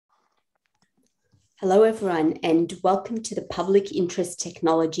Hello, everyone, and welcome to the Public Interest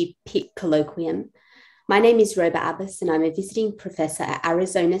Technology PIT Colloquium. My name is Roba Abbas, and I'm a visiting professor at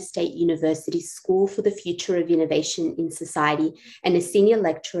Arizona State University School for the Future of Innovation in Society and a senior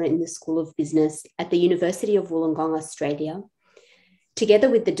lecturer in the School of Business at the University of Wollongong, Australia. Together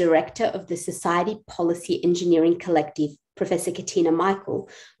with the director of the Society Policy Engineering Collective, Professor Katina Michael,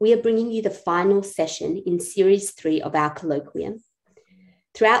 we are bringing you the final session in Series 3 of our colloquium.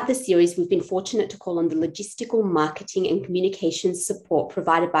 Throughout the series, we've been fortunate to call on the logistical, marketing, and communications support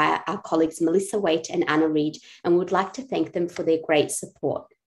provided by our colleagues Melissa Waite and Anna Reid, and we would like to thank them for their great support.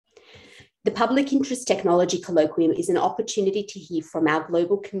 The Public Interest Technology Colloquium is an opportunity to hear from our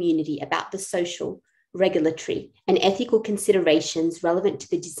global community about the social, regulatory, and ethical considerations relevant to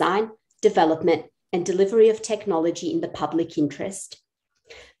the design, development, and delivery of technology in the public interest.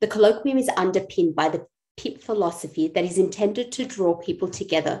 The colloquium is underpinned by the PIP philosophy that is intended to draw people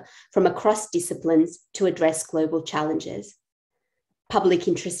together from across disciplines to address global challenges. Public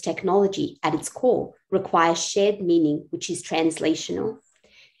interest technology, at its core, requires shared meaning, which is translational.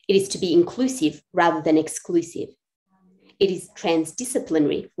 It is to be inclusive rather than exclusive. It is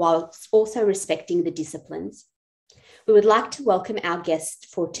transdisciplinary while also respecting the disciplines. We would like to welcome our guest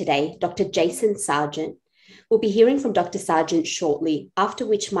for today, Dr. Jason Sargent. We'll be hearing from Dr. Sargent shortly, after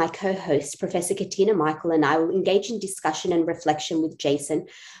which my co-host, Professor Katina Michael, and I will engage in discussion and reflection with Jason,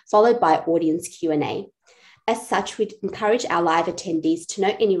 followed by audience Q&A. As such, we'd encourage our live attendees to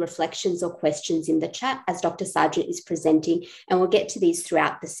note any reflections or questions in the chat as Dr. Sargent is presenting, and we'll get to these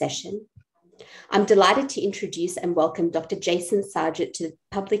throughout the session. I'm delighted to introduce and welcome Dr. Jason Sargent to the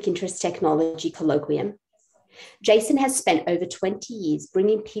Public Interest Technology Colloquium. Jason has spent over 20 years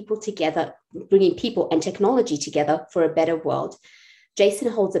bringing people and technology together for a better world. Jason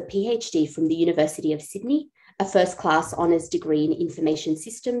holds a PhD from the University of Sydney, a first-class honours degree in information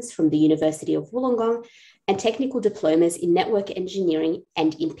systems from the University of Wollongong, and technical diplomas in network engineering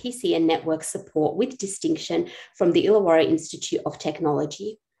and in PC and network support with distinction from the Illawarra Institute of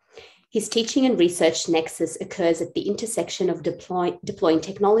Technology. His teaching and research nexus occurs at the intersection of deploying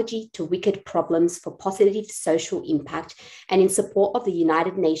technology to wicked problems for positive social impact and in support of the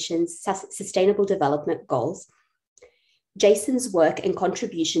United Nations Sustainable Development Goals. Jason's work and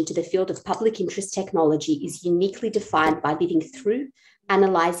contribution to the field of public interest technology is uniquely defined by living through,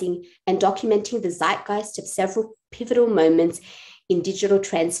 analysing, and documenting the zeitgeist of several pivotal moments in digital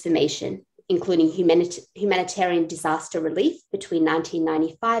transformation, including humanitarian disaster relief between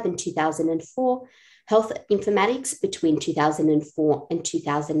 1995 and 2004, health informatics between 2004 and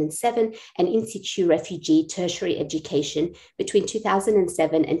 2007, and in situ refugee tertiary education between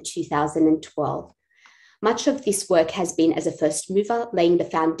 2007 and 2012. Much of this work has been as a first mover, laying the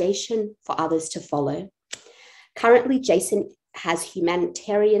foundation for others to follow. Currently, Jason has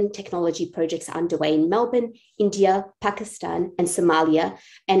humanitarian technology projects underway in Melbourne, India, Pakistan, and Somalia,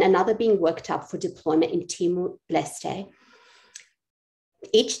 and another being worked up for deployment in Timor-Leste.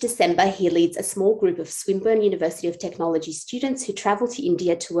 Each December, he leads a small group of Swinburne University of Technology students who travel to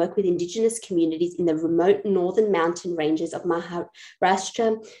India to work with Indigenous communities in the remote northern mountain ranges of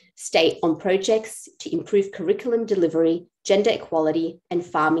Maharashtra state on projects to improve curriculum delivery, gender equality, and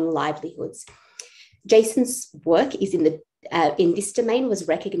farming livelihoods. Jason's work is in this domain was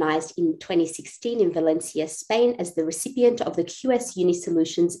recognised in 2016 in Valencia, Spain, as the recipient of the QS Uni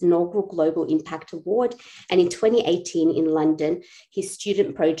Solutions inaugural Global Impact Award, and in 2018 in London, his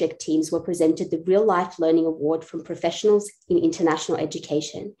student project teams were presented the Real Life Learning Award from Professionals in International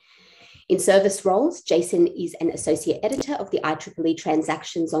Education. In service roles, Jason is an associate editor of the IEEE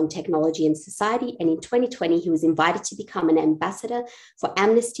Transactions on Technology and Society, and in 2020, he was invited to become an ambassador for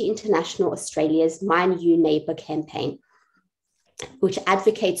Amnesty International Australia's Mind You Neighbour campaign, which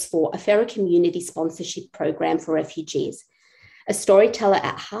advocates for a fairer community sponsorship program for refugees. A storyteller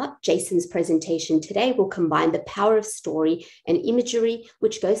at heart, Jason's presentation today will combine the power of story and imagery,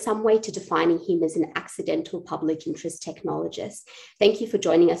 which goes some way to defining him as an accidental public interest technologist. Thank you for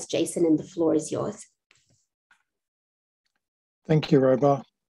joining us, Jason, and the floor is yours. Thank you, Roba.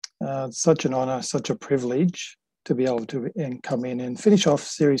 Such an honour, such a privilege to be able to come in and finish off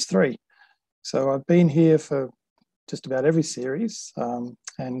Series 3. So I've been here for just about every series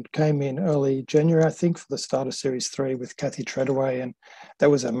and came in early January, I think, for the start of Series 3 with Kathy Treadaway, and that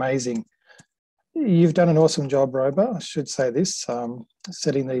was amazing. You've done an awesome job, Roba, I should say this,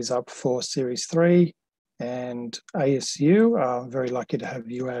 setting these up for Series 3, and ASU are very lucky to have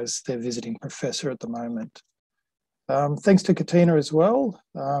you as their visiting professor at the moment. Thanks to Katina as well,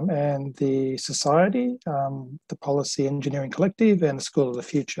 and the Society, the Policy Engineering Collective, and the School of the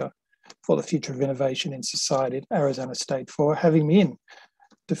Future for the Future of Innovation in Society at Arizona State for having me in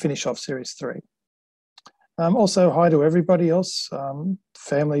to finish off Series 3. Also, hi to everybody else,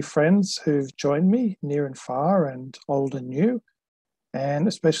 family, friends who've joined me near and far and old and new, and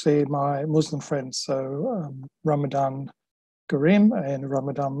especially my Muslim friends. So Ramadan Kareem and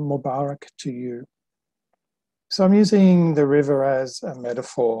Ramadan Mubarak to you. So I'm using the river as a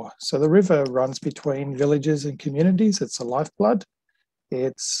metaphor. So the river runs between villages and communities. It's a lifeblood.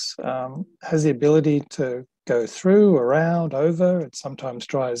 It has the ability to go through, around, over. It sometimes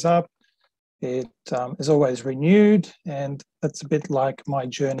dries up. It is always renewed, and that's a bit like my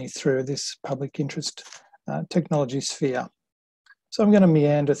journey through this public interest technology sphere. So I'm going to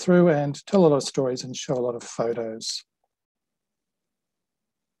meander through and tell a lot of stories and show a lot of photos.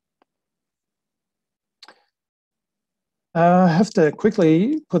 I have to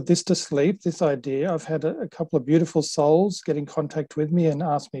quickly put this to sleep, this idea. I've had a couple of beautiful souls get in contact with me and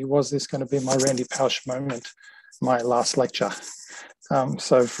ask me, was this going to be my Randy Pausch moment, my last lecture?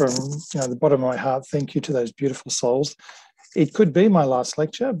 So from the bottom of my heart, thank you to those beautiful souls. It could be my last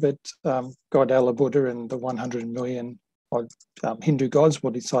lecture, but God, Allah, Buddha, and the 100 million Hindu gods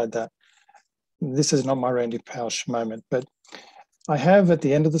will decide that. This is not my Randy Pausch moment, but I have at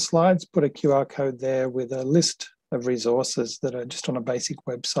the end of the slides put a QR code there with a list of resources that are just on a basic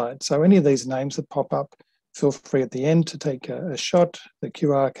website. So any of these names that pop up, feel free at the end to take a shot, the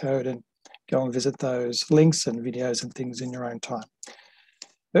QR code, and go and visit those links and videos and things in your own time.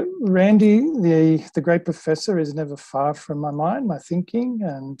 But Randy, the great professor, is never far from my mind, my thinking,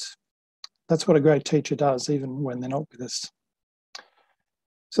 and that's what a great teacher does, even when they're not with us.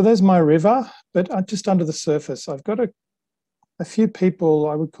 So there's my river, but just under the surface, I've got a few people,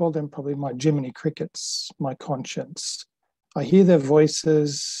 I would call them probably my Jiminy Crickets, my conscience. I hear their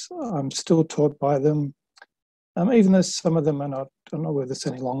voices, I'm still taught by them, even though some of them are not with us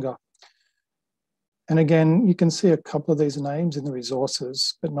any longer. And again, you can see a couple of these names in the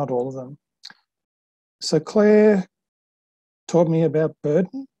resources, but not all of them. So Claire taught me about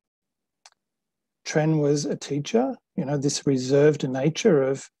burden. Tren was a teacher, this reserved nature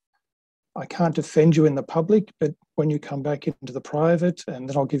of, I can't defend you in the public, but when you come back into the private, and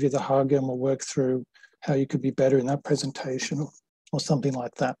then I'll give you the hug and we'll work through how you could be better in that presentation or something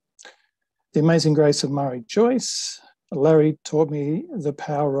like that. The Amazing Grace of Murray Joyce. Larry taught me the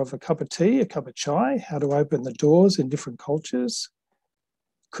power of a cup of tea, a cup of chai, how to open the doors in different cultures.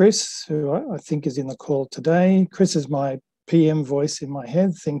 Chris, who I think is in the call today. Chris is my PM voice in my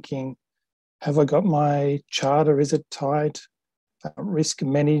head thinking, have I got my charter? Is it tight? Risk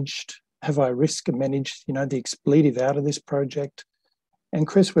managed? Have I risk managed, the expletive out of this project? And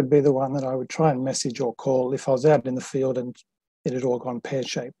Chris would be the one that I would try and message or call if I was out in the field and it had all gone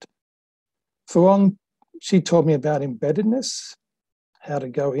pear-shaped. Fuong, she taught me about embeddedness, how to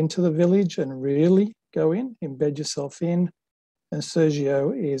go into the village and really go in, embed yourself in. And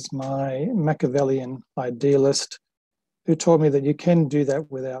Sergio is my Machiavellian idealist who taught me that you can do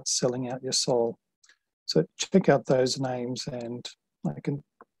that without selling out your soul. So check out those names and I can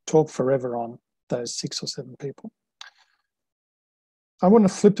talk forever on those 6 or 7 people. I want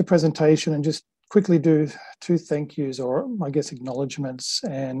to flip the presentation and just quickly do 2 thank yous, or I guess acknowledgements.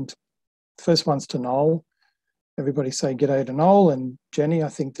 And the first one's to Noel. Everybody say g'day to Noel, and Jenny, I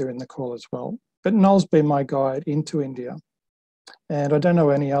think they're in the call as well. But Noel's been my guide into India. And I don't know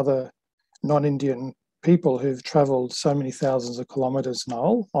any other non-Indian people who've travelled so many thousands of kilometres,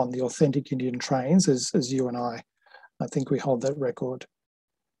 Noel, on the authentic Indian trains as you and I. I think we hold that record.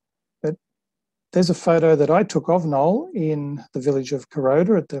 But there's a photo that I took of Noel in the village of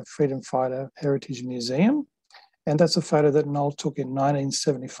Kuroda at the Freedom Fighter Heritage Museum. And that's a photo that Noel took in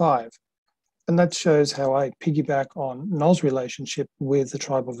 1975. And that shows how I piggyback on Noel's relationship with the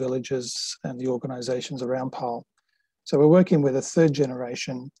tribal villages and the organisations around Pal. So we're working with a 3rd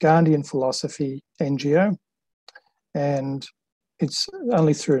generation Gandhian philosophy NGO. And it's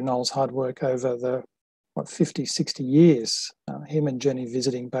only through Noel's hard work over the 50, 60 years, him and Jenny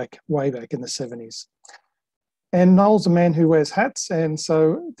visiting way back in the 70s. And Noel's a man who wears hats. And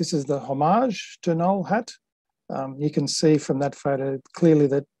so this is the homage to Noel hat. You can see from that photo clearly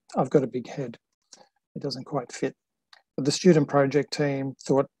that I've got a big head. It doesn't quite fit. But the student project team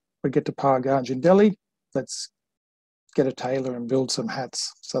thought we'd get to Parganj in Delhi. Let's get a tailor and build some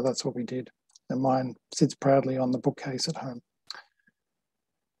hats. So that's what we did. And mine sits proudly on the bookcase at home.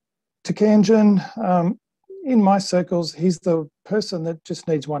 To Kanjan, in my circles, he's the person that just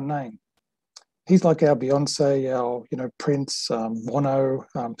needs one name. He's like our Beyonce, our Prince, Bono,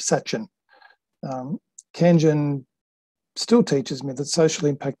 Sachin. Kanjan still teaches me that social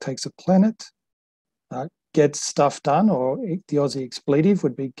impact takes a planet, get stuff done, or the Aussie expletive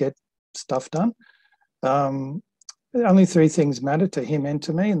would be get stuff done. only three things matter to him and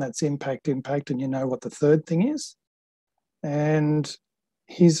to me, and that's impact, and you know what the third thing is. And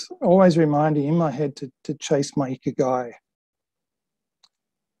he's always reminding in my head to chase my ikigai.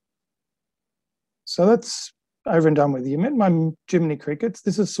 So that's over and done with. You met my Jiminy crickets.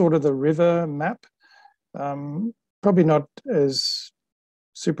 This is sort of the river map. Probably not as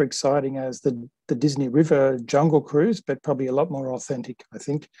super exciting as the Disney River Jungle Cruise, but probably a lot more authentic, I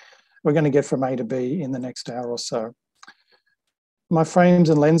think. We're going to get from A to B in the next hour or so. My frames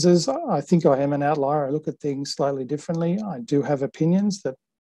and lenses, I think I am an outlier. I look at things slightly differently. I do have opinions that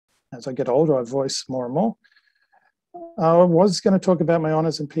as I get older, I voice more and more. I was going to talk about my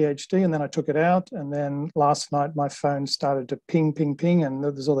honours and PhD, and then I took it out. And then last night, my phone started to ping, ping, ping, and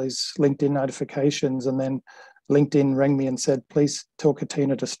there's all these LinkedIn notifications. And then LinkedIn rang me and said, please tell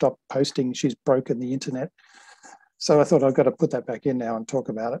Katina to stop posting. She's broken the internet. So I thought I've got to put that back in now and talk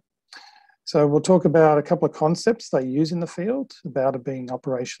about it. So we'll talk about a couple of concepts they use in the field, about it being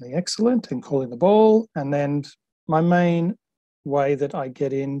operationally excellent and calling the ball. And then my main way that I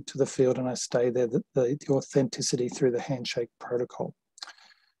get into the field and I stay there, the authenticity through the handshake protocol.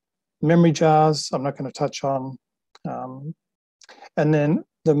 Memory jars, I'm not going to touch on. And then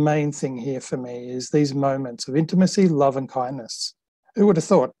the main thing here for me is these moments of intimacy, love and kindness. Who would have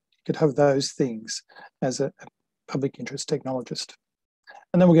thought you could have those things as a public interest technologist?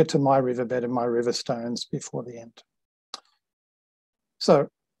 And then we'll get to my riverbed and my river stones before the end. So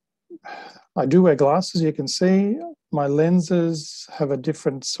I do wear glasses, you can see. My lenses have a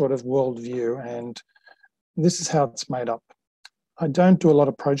different sort of worldview, and this is how it's made up. I don't do a lot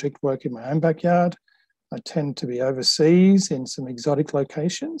of project work in my own backyard. I tend to be overseas in some exotic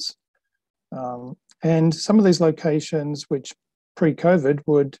locations. And some of these locations, which pre-COVID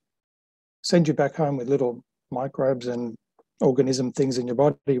would send you back home with little microbes and organism things in your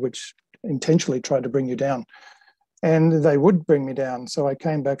body, which intentionally tried to bring you down. And they would bring me down. So I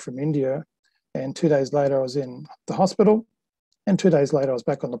came back from India, and 2 days later I was in the hospital, and 2 days later I was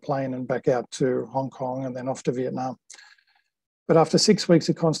back on the plane and back out to Hong Kong and then off to Vietnam. But after 6 weeks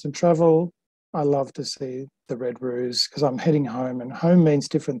of constant travel, I love to see the red roos because I'm heading home, and home means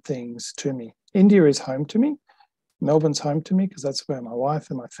different things to me. India is home to me. Melbourne's home to me because that's where my wife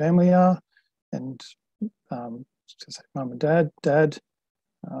and my family are. And mum and dad.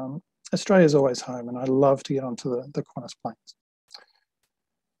 Australia's always home, and I love to get onto the Qantas planes.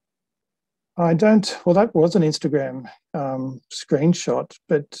 That was an Instagram screenshot,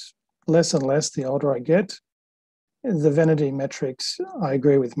 but less and less the older I get. The vanity metrics, I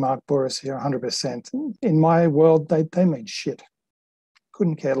agree with Mark Boris here 100%. In my world, they mean shit.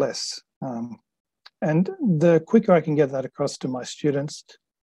 Couldn't care less. And the quicker I can get that across to my students,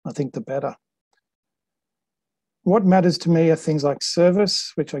 I think the better. What matters to me are things like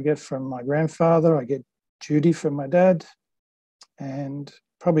service, which I get from my grandfather, I get duty from my dad, and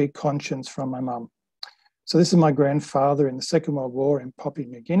probably conscience from my mum. So this is my grandfather in the Second World War in Papua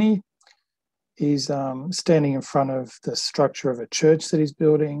New Guinea. He's standing in front of the structure of a church that he's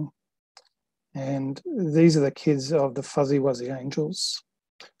building. And these are the kids of the Fuzzy Wuzzy Angels.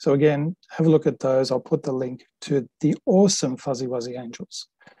 So again, have a look at those. I'll put the link to the awesome Fuzzy Wuzzy Angels.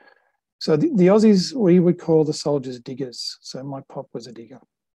 So the Aussies, we would call the soldiers diggers. So my pop was a digger.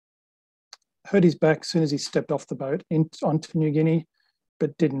 Hurt his back as soon as he stepped off the boat onto New Guinea,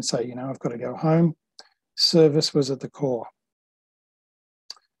 but didn't say, I've got to go home. Service was at the core.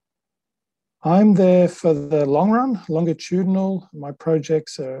 I'm there for the long run, longitudinal. My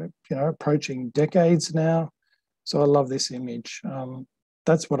projects are, approaching decades now. So I love this image.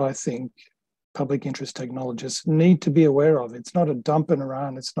 That's what I think public interest technologists need to be aware of. It's not a dump and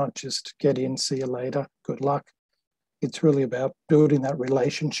run. It's not just get in, see you later, good luck. It's really about building that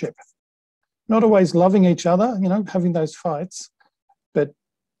relationship. Not always loving each other, having those fights, but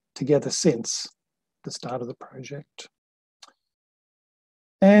together since the start of the project.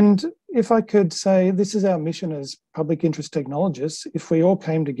 And if I could say, this is our mission as public interest technologists, if we all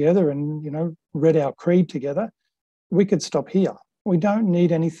came together and, read our creed together, we could stop here. We don't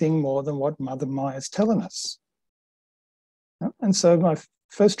need anything more than what Mother Maya's telling us. And so my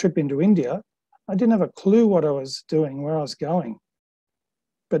first trip into India, I didn't have a clue what I was doing, where I was going.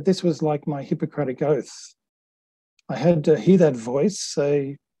 But this was like my Hippocratic oath. I had to hear that voice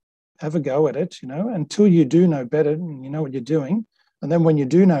say, have a go at it, until you do know better and you know what you're doing. And then when you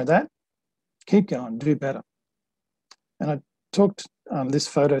do know that, keep going, do better. And I talked this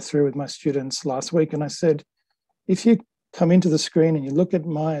photo through with my students last week, and I said, if you come into the screen and you look at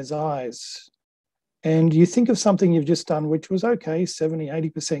Maya's eyes and you think of something you've just done, which was okay, 70,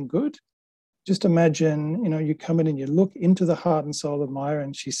 80% good, just imagine, you come in and you look into the heart and soul of Maya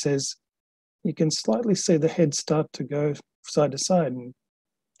and she says, you can slightly see the head start to go side to side. And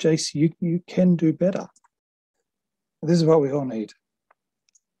Jace, you can do better. This is what we all need.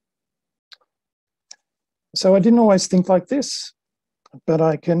 So I didn't always think like this, but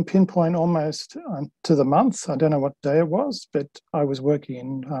I can pinpoint almost to the month. I don't know what day it was, but I was working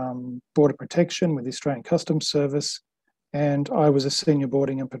in border protection with the Australian Customs Service, and I was a senior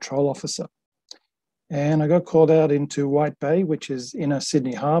boarding and patrol officer. And I got called out into White Bay, which is inner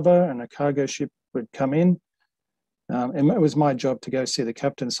Sydney Harbour, and a cargo ship would come in. And it was my job to go see the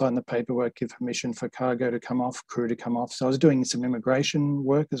captain, sign the paperwork, give permission for cargo to come off, crew to come off. So I was doing some immigration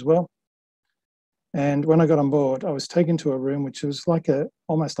work as well. And when I got on board, I was taken to a room which was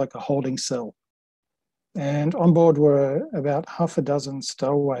almost like a holding cell. And on board were about half a dozen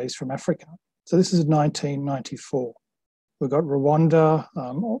stowaways from Africa. So this is 1994. We've got Rwanda,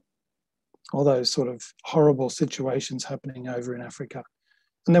 all those sort of horrible situations happening over in Africa.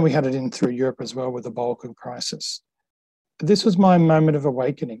 And then we had it in through Europe as well with the Balkan crisis. This was my moment of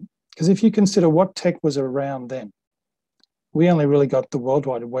awakening, because if you consider what tech was around then, we only really got the World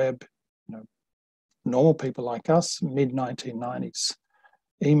Wide Web, normal people like us, mid-1990s,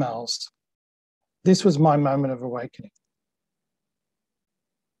 emails. This was my moment of awakening.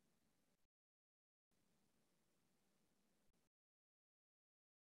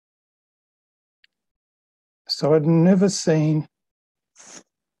 So I'd never seen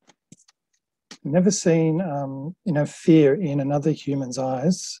fear in another human's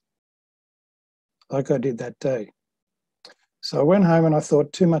eyes like I did that day. So I went home and I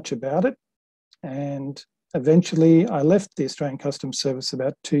thought too much about it. And eventually I left the Australian Customs Service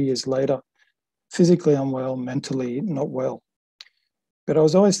about 2 years later, physically unwell, mentally not well. But I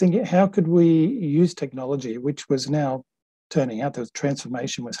was always thinking, how could we use technology, which was now turning out, the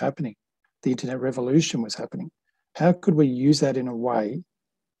transformation was happening, the internet revolution was happening. How could we use that in a way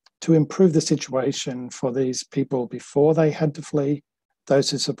to improve the situation for these people before they had to flee,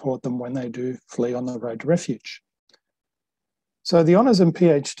 those who support them when they do flee on the road to refuge? So the honours and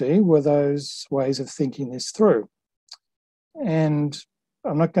PhD were those ways of thinking this through. And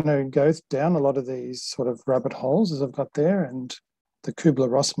I'm not going to go down a lot of these sort of rabbit holes as I've got there, and the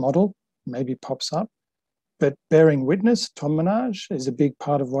Kubler-Ross model maybe pops up. But bearing witness, Tominage, is a big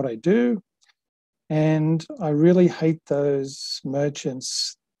part of what I do. And I really hate those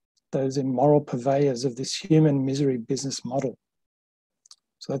merchants, those immoral purveyors of this human misery business model.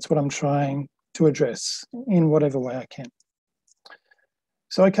 So that's what I'm trying to address in whatever way I can.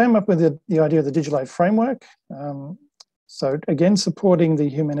 So I came up with the idea of the Digital Aid Framework. So again, supporting the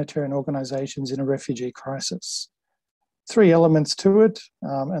humanitarian organisations in a refugee crisis. 3 elements to it.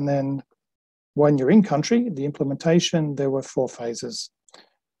 And then when you're in country, the implementation, there were 4 phases.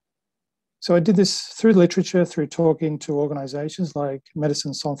 So I did this through literature, through talking to organisations like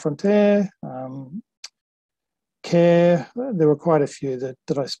Médecins Sans Frontières, CARE. There were quite a few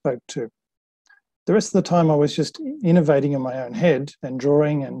that I spoke to. The rest of the time I was just innovating in my own head and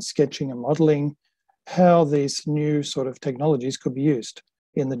drawing and sketching and modelling how these new sort of technologies could be used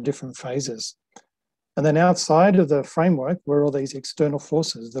in the different phases. And then outside of the framework were all these external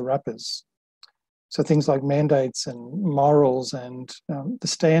forces, the wrappers. So things like mandates and morals and the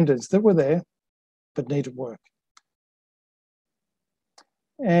standards that were there but needed work.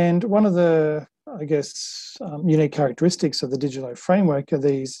 And one of the, I guess, unique characteristics of the Digital Aid Framework are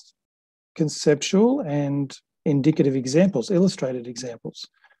these conceptual and indicative examples, illustrated examples.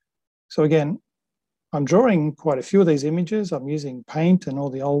 So again, I'm drawing quite a few of these images. I'm using paint and all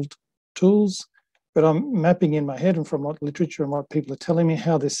the old tools, but I'm mapping in my head and from what literature and what people are telling me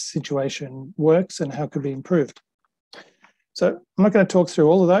how this situation works and how it could be improved. So I'm not going to talk through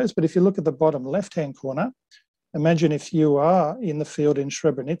all of those, but if you look at the bottom left-hand corner, imagine if you are in the field in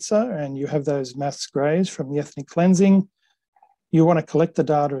Srebrenica and you have those mass graves from the ethnic cleansing. You want to collect the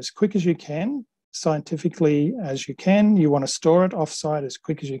data as quick as you can, scientifically as you can. You want to store it offsite as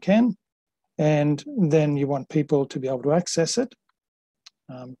quick as you can. And then you want people to be able to access it,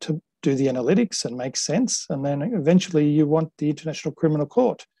 to do the analytics and make sense. And then eventually you want the International Criminal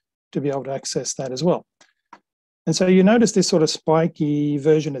Court to be able to access that as well. And so you notice this sort of spiky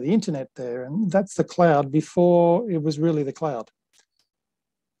version of the internet there, and that's the cloud before it was really the cloud.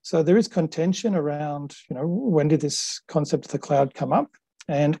 So there is contention around, when did this concept of the cloud come up?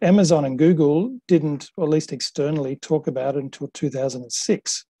 And Amazon and Google didn't, or at least externally, talk about it until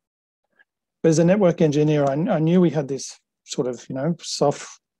 2006. But as a network engineer, I knew we had this sort of,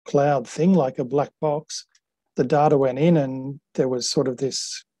 soft cloud thing, like a black box. The data went in and there was sort of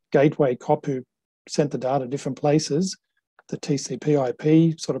this gateway cop who sent the data to different places, the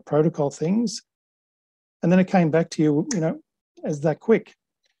TCP/IP sort of protocol things. And then it came back to you, as that quick.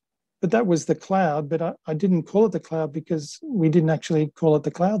 but that was the cloud, but I didn't call it the cloud because we didn't actually call it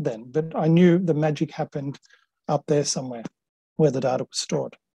the cloud then. But I knew the magic happened up there somewhere where the data was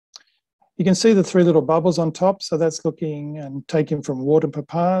stored. You can see the three little bubbles on top. So that's looking and taken from water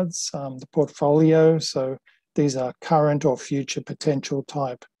paths, the portfolio. So these are current or future potential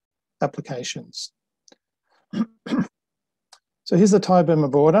type applications. So here's the Thai Burma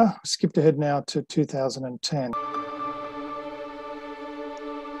border. Skipped ahead now to 2010.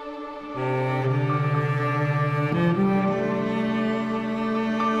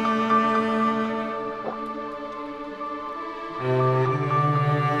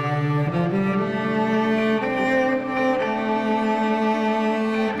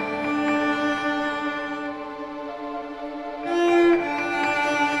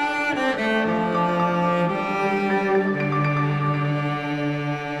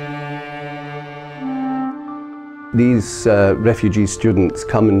 These refugee students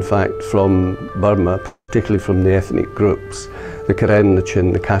come in fact from Burma, particularly from the ethnic groups, the Karen, the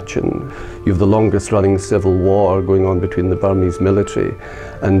Chin, the Kachin. You have the longest running civil war going on between the Burmese military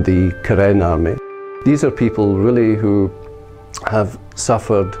and the Karen army. These are people really who have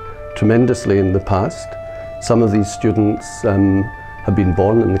suffered tremendously in the past. Some of these students have been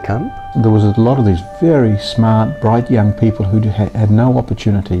born in the camp. There was a lot of these very smart, bright young people who had no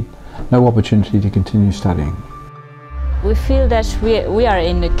opportunity to continue studying. We feel that we are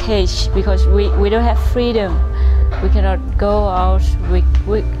in a cage because we don't have freedom. We cannot go out,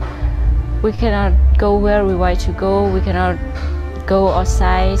 we cannot go where we want to go, we cannot go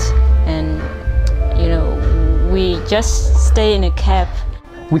outside, and you know, we just stay in a camp.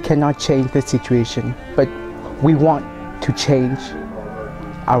 We cannot change the situation, but we want to change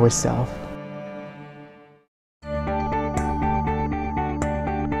ourselves.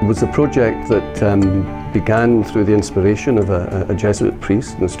 It was a project that began through the inspiration of a Jesuit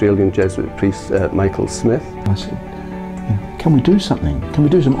priest, an Australian Jesuit priest, Michael Smith. I said, you know, can we do something? Can we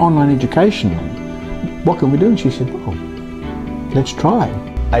do some online education? What can we do? And she said, well, let's try.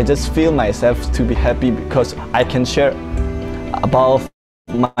 I just feel myself to be happy because I can share about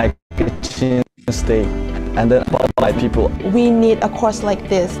my kitchen stay and then about my people. We need a course like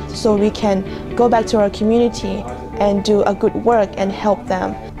this so we can go back to our community and do a good work and help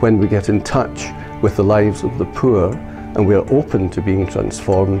them. When we get in touch with the lives of the poor and we are open to being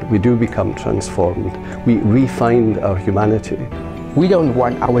transformed, we do become transformed. We re-find our humanity. We don't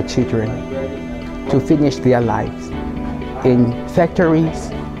want our children to finish their lives in factories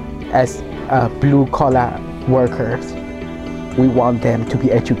as blue-collar workers. We want them to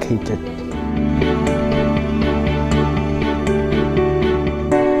be educated.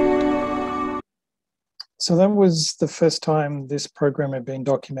 So that was the first time this program had been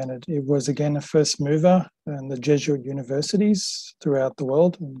documented. It was again a first mover, and the Jesuit universities throughout the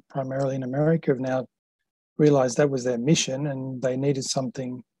world, and primarily in America, have now realized that was their mission and they needed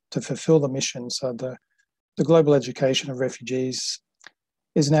something to fulfill the mission. So the global education of refugees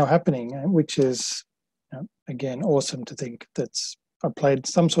is now happening, which is, you know, again, awesome to think that's I played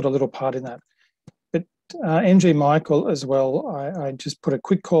some sort of little part in that. But MG Michael as well, I just put a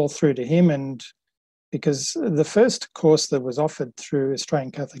quick call through to him, and because the first course that was offered through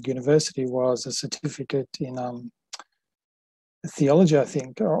Australian Catholic University was a certificate in theology, I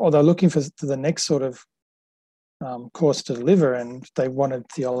think, or they're looking for the next sort of course to deliver, and they wanted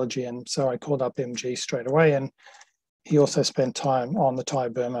theology. And so I called up MG straight away, and he also spent time on the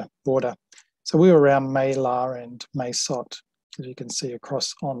Thai-Burma border. So we were around Mae La and Mae Sot, as you can see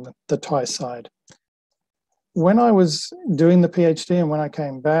across on the Thai side. When I was doing the PhD and when I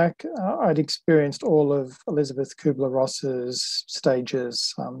came back, I'd experienced all of Elizabeth Kubler-Ross's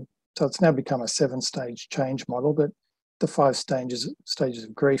stages. So it's now become a 7-stage change model, but the 5 stages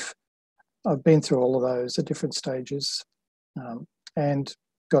of grief, I've been through all of those at different stages and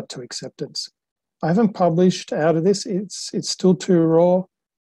got to acceptance. I haven't published out of this. It's still too raw.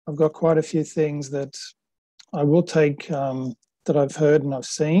 I've got quite a few things that I will take that I've heard and I've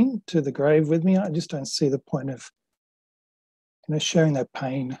seen to the grave with me. I just don't see the point of, you know, sharing that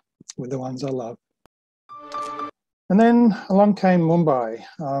pain with the ones I love. And then along came Mumbai.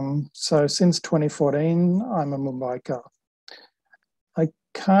 So since 2014, I'm a Mumbaiker. I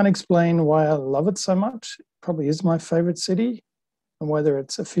can't explain why I love it so much. It probably is my favorite city, and whether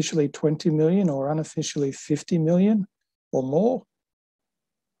it's officially 20 million or unofficially 50 million or more.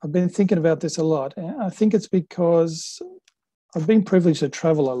 I've been thinking about this a lot. And I think it's because I've been privileged to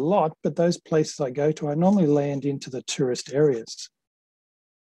travel a lot, but those places I go to, I normally land into the tourist areas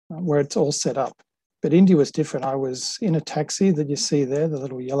where it's all set up. But India was different. I was in a taxi that you see there, the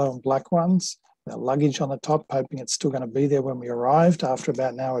little yellow and black ones, our luggage on the top, hoping it's still going to be there when we arrived after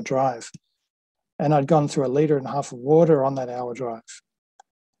about an hour drive. And I'd gone through 1.5 litres of water on that hour drive.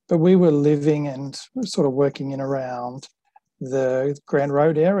 But we were living and sort of working in around the Grand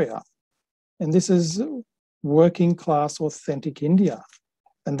Road area. And this is working class, authentic India.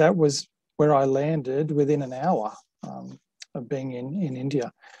 And that was where I landed within an hour of being in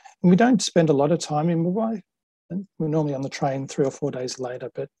India. And we don't spend a lot of time in Mumbai. We're normally on the train 3 or 4 days later,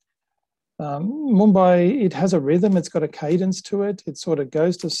 but Mumbai, it has a rhythm, it's got a cadence to it. It sort of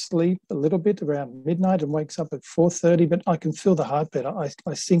goes to sleep a little bit around midnight and wakes up at 4:30, but I can feel the heartbeat.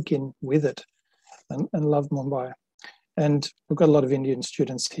 I sink in with it and love Mumbai. And we've got a lot of Indian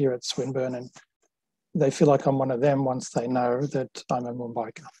students here at Swinburne, and they feel like I'm one of them once they know that I'm a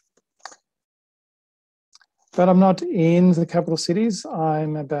Mumbaiker. But I'm not in the capital cities.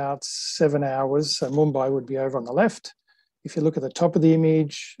 I'm about 7 hours. So Mumbai would be over on the left. If you look at the top of the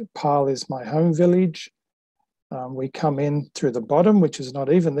image, Pal is my home village. We come in through the bottom, which is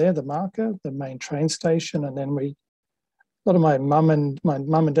not even there, the marker, the main train station. And then a lot of my mum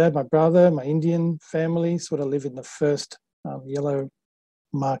and dad, my brother, my Indian family sort of live in the first yellow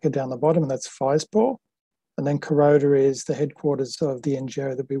marker down the bottom, and that's Faispur. And then Kuroda is the headquarters of the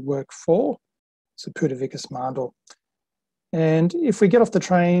NGO that we work for. So Puta Vikas Mandal. And if we get off the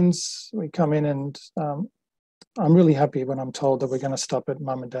trains, we come in, and I'm really happy when I'm told that we're going to stop at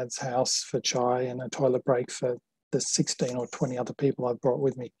mum and dad's house for chai and a toilet break for the 16 or 20 other people I've brought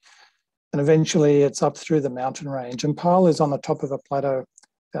with me. And eventually it's up through the mountain range. And Pal is on the top of a plateau,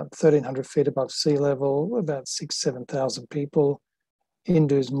 about 1,300 feet above sea level, about 7,000 people,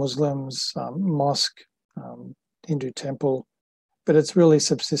 Hindus, Muslims, mosque, Hindu temple. But it's really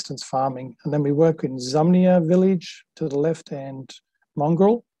subsistence farming. And then we work in Zamnia village to the left and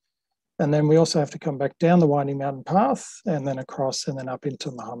Mongrel. And then we also have to come back down the winding mountain path and then across and then up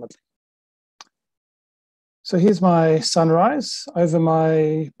into Muhammad. So here's my sunrise over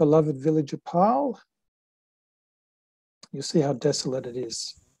my beloved village of Pal. You'll see how desolate it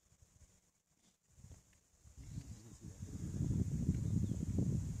is.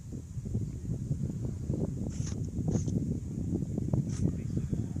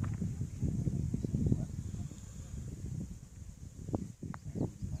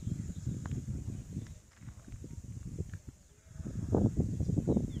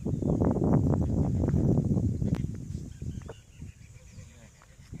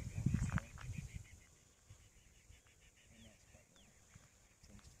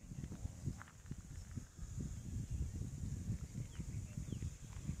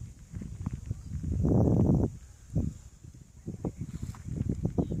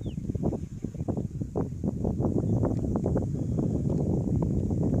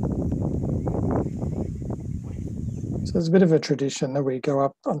 So there's a bit of a tradition that we go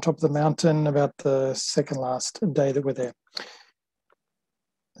up on top of the mountain about the second last day that we're there.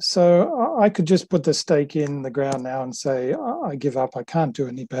 So I could just put the stake in the ground now and say, I give up. I can't do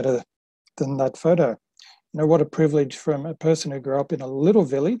any better than that photo. You know, what a privilege from a person who grew up in a little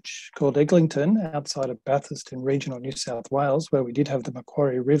village called Eglinton outside of Bathurst in regional New South Wales, where we did have the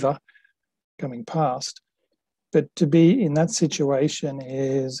Macquarie River coming past. But to be in that situation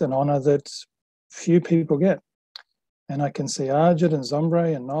is an honour that few people get. And I can see Arjit and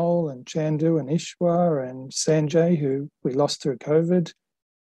Zombre and Noel and Chandu and Ishwar and Sanjay, who we lost through COVID,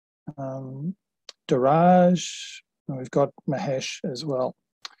 Daraj, and we've got Mahesh as well.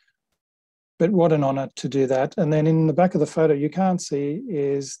 But what an honour to do that. And then in the back of the photo you can't see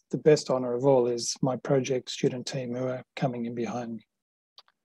is the best honour of all is my project student team who are coming in behind me.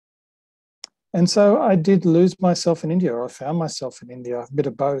 And so I did lose myself in India, or I found myself in India, a bit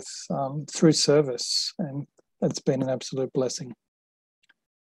of both, through service, and it's been an absolute blessing.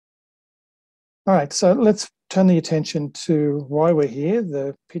 All right, so let's turn the attention to why we're here,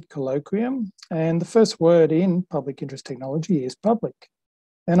 the PIT Colloquium. And the first word in public interest technology is public.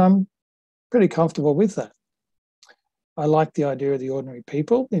 And I'm pretty comfortable with that. I like the idea of the ordinary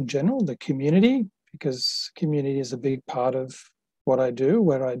people in general, the community, because community is a big part of what I do,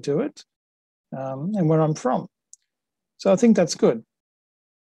 where I do it, and where I'm from. So I think that's good.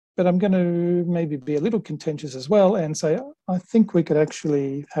 But I'm going to maybe be a little contentious as well and say, I think we could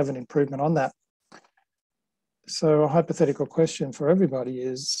actually have an improvement on that. So a hypothetical question for everybody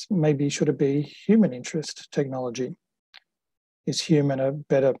is, maybe should it be human interest technology? Is human a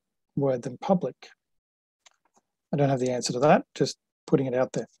better word than public? I don't have the answer to that, just putting it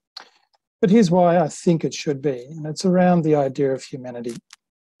out there. But here's why I think it should be, and it's around the idea of humanity.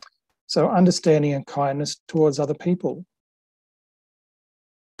 So understanding and kindness towards other people.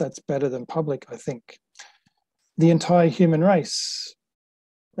 That's better than public, I think. The entire human race,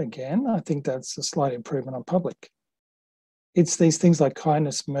 again, I think that's a slight improvement on public. It's these things like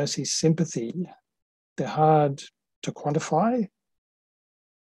kindness, mercy, sympathy. They're hard to quantify.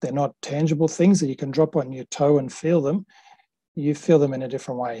 They're not tangible things that you can drop on your toe and feel them. You feel them in a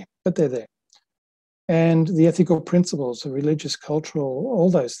different way, but they're there. And the ethical principles, the religious, cultural, all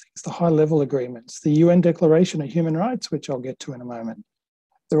those things, the high-level agreements, the UN Declaration of Human Rights, which I'll get to in a moment,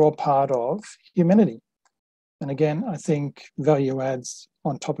 they're all part of humanity. And again, I think value adds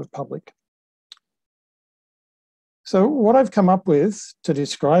on top of public. So what I've come up with to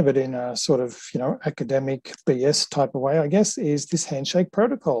describe it in a sort of, academic BS type of way, I guess, is this handshake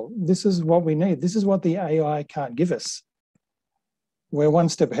protocol. This is what we need. This is what the AI can't give us. We're one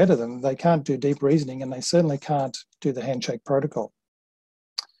step ahead of them. They can't do deep reasoning, and they certainly can't do the handshake protocol.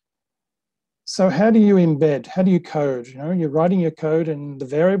 So how do you embed? How do you code? You're writing your code and the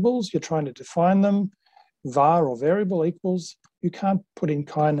variables, you're trying to define them, var or variable equals. You can't put in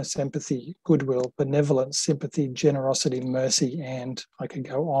kindness, empathy, goodwill, benevolence, sympathy, generosity, mercy, and I could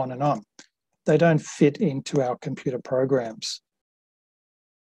go on and on. They don't fit into our computer programs.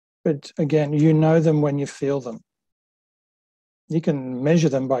 But again, you know them when you feel them. You can measure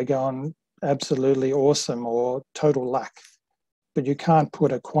them by going absolutely awesome or total lack, but you can't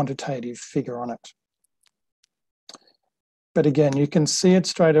put a quantitative figure on it. But again, you can see it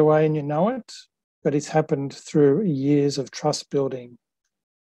straight away and you know it, but it's happened through years of trust building.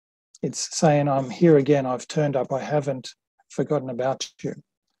 It's saying, I'm here again, I've turned up, I haven't forgotten about you.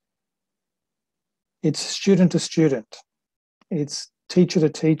 It's student to student. It's teacher to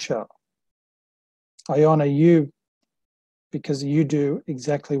teacher. I honour you because you do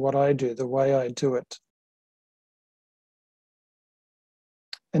exactly what I do, the way I do it.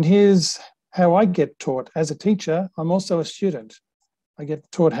 And here's how I get taught. As a teacher, I'm also a student. I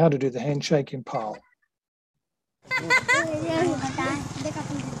get taught how to do the handshake in PAL.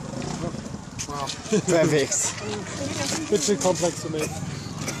 Wow. Perfect. Bit too complex for me.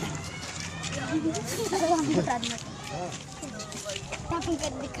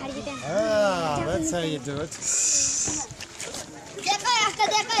 Ah, that's how you do it.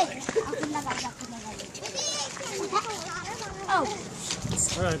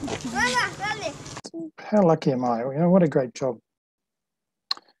 All right. How lucky am I? What a great job.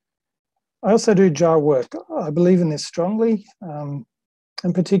 I also do jar work. I believe in this strongly, and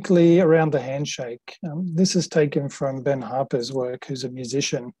particularly around the handshake. This is taken from Ben Harper's work, who's a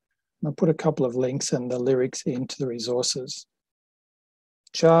musician. And I'll put a couple of links and the lyrics into the resources.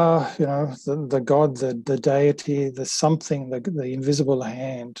 Jar, the God, the deity, the something, the invisible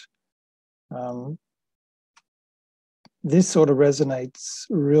hand. This sort of resonates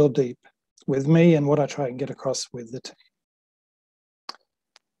real deep with me and what I try and get across with the team.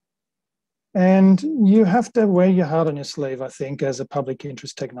 And you have to wear your heart on your sleeve, I think, as a public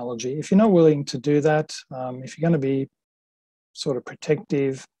interest technology. If you're not willing to do that, if you're going to be sort of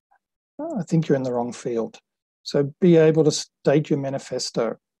protective, I think you're in the wrong field. So be able to state your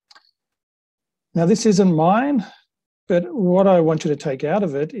manifesto. Now, this isn't mine, but what I want you to take out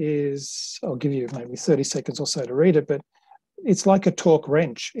of it is, I'll give you maybe 30 seconds or so to read it, but it's like a torque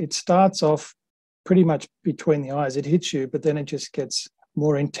wrench. It starts off pretty much between the eyes. It hits you, but then it just gets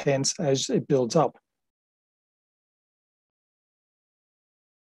more intense as it builds up.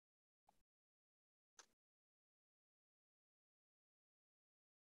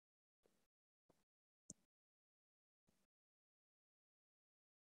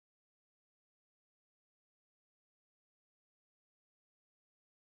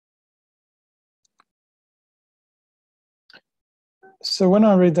 So when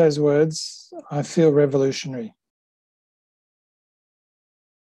I read those words, I feel revolutionary.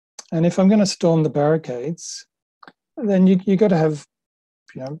 And if I'm going to storm the barricades, then you got to have,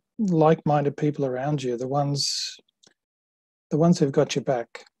 like-minded people around you, the ones who've got your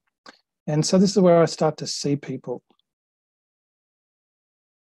back. And so this is where I start to see people.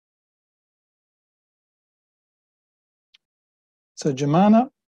 So Jemana,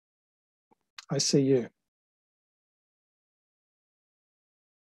 I see you.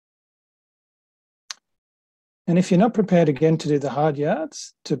 And if you're not prepared again to do the hard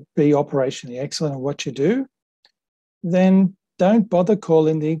yards, to be operationally excellent at what you do, then don't bother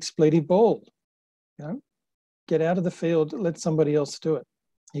calling the expletive ball. Get out of the field, let somebody else do it.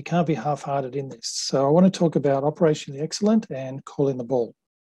 You can't be half-hearted in this. So I want to talk about operationally excellent and calling the ball.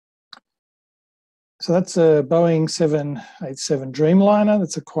 So that's a Boeing 787 Dreamliner.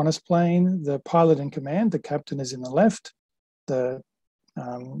 That's a Qantas plane. The pilot in command, the captain, is in the left. The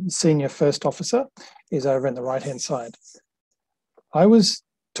senior first officer is over in the right-hand side. I was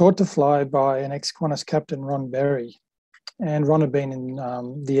taught to fly by an ex-Qantas captain, Ron Berry, and Ron had been in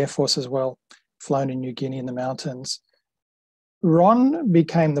the Air Force as well, flown in New Guinea in the mountains. Ron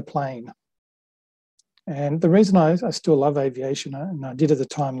became the plane. And the reason I still love aviation, and I did at the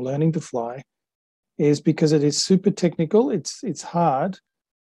time learning to fly, is because it is super technical, it's hard,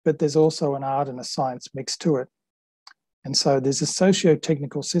 but there's also an art and a science mixed to it. And so there's a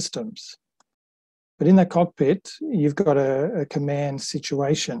socio-technical systems. But in that cockpit, you've got a command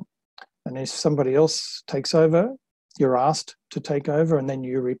situation. And if somebody else takes over, you're asked to take over, and then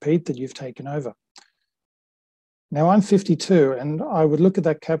you repeat that you've taken over. Now I'm 52, and I would look at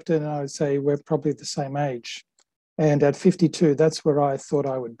that captain and I would say, we're probably the same age. And at 52, that's where I thought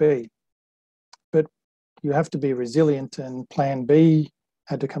I would be. But you have to be resilient, and plan B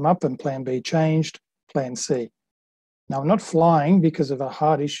had to come up, and plan B changed, plan C. Now I'm not flying because of a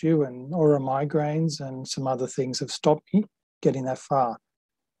heart issue, and or migraines and some other things have stopped me getting that far.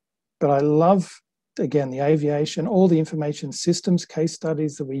 But I love, again, the aviation, all the information systems case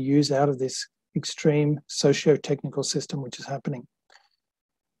studies that we use out of this extreme socio-technical system which is happening.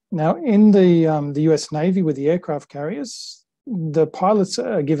 Now, in the US Navy with the aircraft carriers, the pilots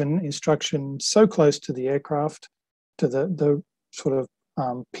are given instruction so close to the aircraft, to the sort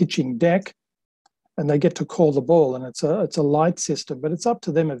of pitching deck, and they get to call the ball, and it's a light system, but it's up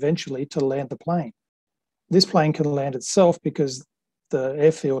to them eventually to land the plane. This plane can land itself because the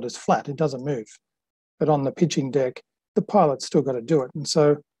airfield is flat, it doesn't move. But on the pitching deck, the pilot's still got to do it. And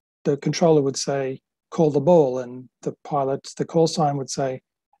so the controller would say, call the ball, and the call sign would say,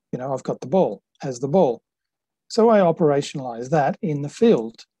 you know, I've got the ball, has the ball. So I operationalize that in the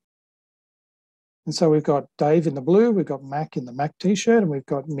field. And so we've got Dave in the blue, we've got Mac in the Mac t-shirt, and we've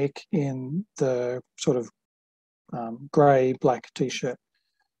got Mick in the sort of grey, black t-shirt.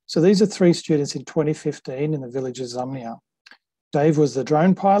 So these are 3 students in 2015 in the village of Zamnia. Dave was the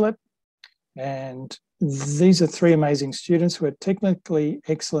drone pilot, and these are 3 amazing students who are technically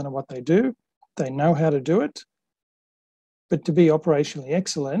excellent at what they do. They know how to do it, but to be operationally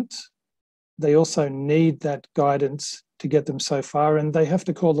excellent, they also need that guidance to get them so far, and they have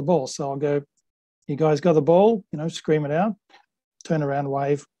to call the ball. So I'll go, you guys got the ball, you know, scream it out, turn around,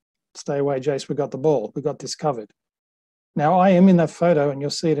 wave, stay away, Jace, we got the ball, we got this covered. Now I am in that photo, and you'll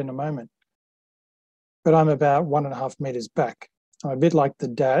see it in a moment, but I'm about 1.5 meters back. I'm a bit like the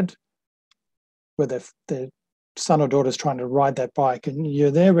dad, where their son or daughter's trying to ride that bike, and you're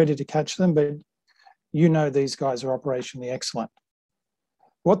there ready to catch them, but you know these guys are operationally excellent.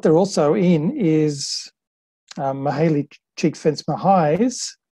 What they're also in is Mihaly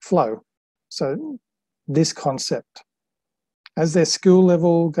Csikszentmihalyi's flow. So this concept, as their skill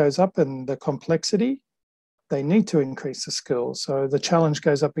level goes up and the complexity, they need to increase the skills. So the challenge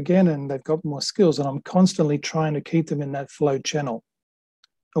goes up again, and they've got more skills, and I'm constantly trying to keep them in that flow channel,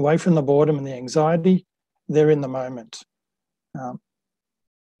 away from the boredom and the anxiety. They're in the moment.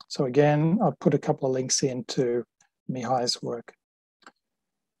 So again, I've put a couple of links into Mihai's work.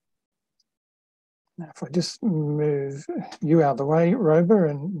 Now, if I just move you out of the way, Roba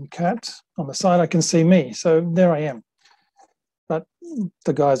and Kat on the side, I can see me. So there I am. But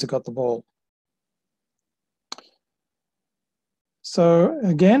the guys have got the ball. So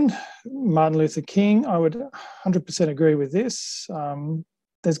again, Martin Luther King, I would 100% agree with this.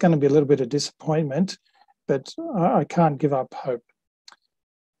 There's going to be a little bit of disappointment, but I can't give up hope.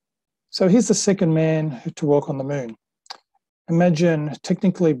 So here's the second man to walk on the moon. Imagine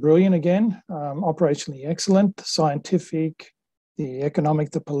technically brilliant again, operationally excellent, scientific, the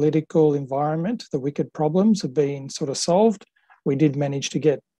economic, the political environment, the wicked problems have been sort of solved. We did manage to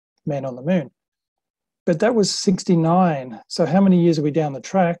get men on the moon. But that was 69. So how many years are we down the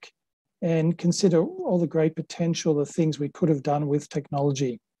track? And consider all the great potential, the things we could have done with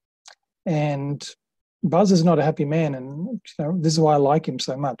technology. And Buzz is not a happy man, and you know, this is why I like him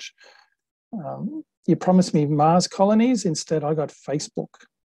so much. You promised me Mars colonies, instead I got Facebook.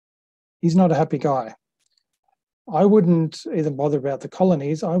 He's not a happy guy. I wouldn't even bother about the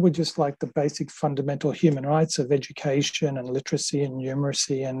colonies. I would just like the basic fundamental human rights of education and literacy and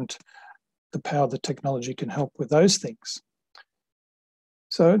numeracy, and the power that technology can help with those things.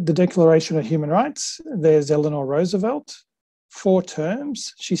 So the Declaration of Human Rights, there's Eleanor Roosevelt, 4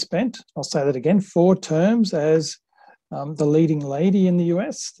 terms she spent. I'll say that again, 4 terms as the leading lady in the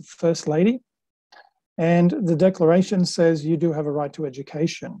US, the first lady. And the Declaration says you do have a right to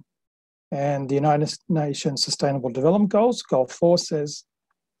education. And the United Nations Sustainable Development Goals, Goal 4 says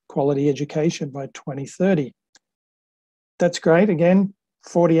quality education by 2030. That's great. Again,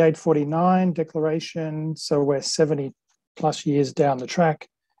 48, 49 Declaration, so we're 70 plus years down the track.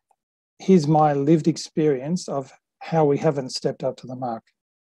 Here's my lived experience of how we haven't stepped up to the mark.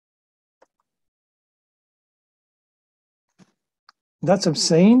 That's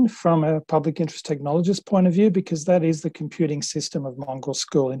obscene from a public interest technologist point of view, because that is the computing system of Mongrel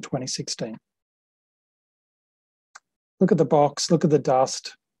School in 2016. Look at the box, look at the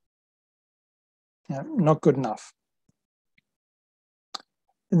dust. Not good enough.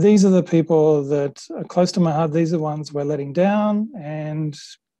 These are the people that are close to my heart. These are the ones we're letting down, and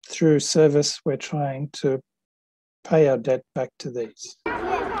through service, we're trying to pay our debt back to these.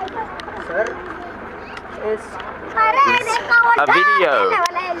 A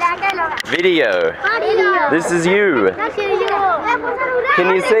video. This is you.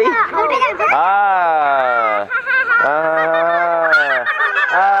 Can you see?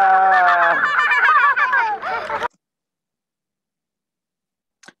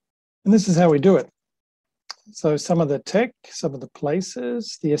 And this is how we do it. So some of the tech, some of the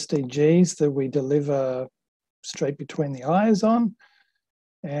places, the SDGs that we deliver straight between the eyes on,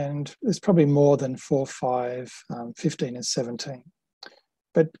 and there's probably more than 4, 5, 15 and 17.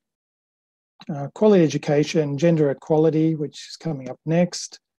 But quality education, gender equality, which is coming up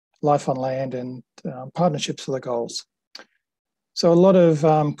next, life on land, and partnerships are the goals. So a lot of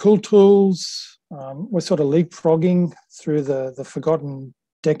cool tools. We're sort of leapfrogging through the forgotten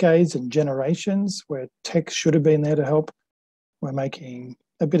decades and generations where tech should have been there to help. We're making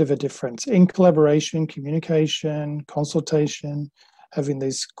a bit of a difference in collaboration, communication, consultation, having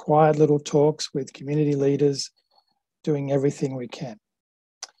these quiet little talks with community leaders, doing everything we can.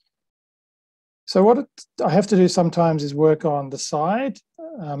 So what I have to do sometimes is work on the side,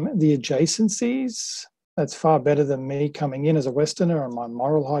 the adjacencies. That's far better than me coming in as a Westerner on my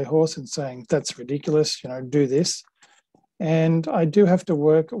moral high horse and saying, that's ridiculous, do this. And I do have to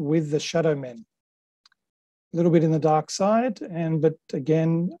work with the shadow men, a little bit in the dark side. But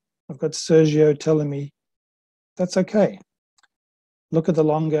again, I've got Sergio telling me, that's okay. Look at the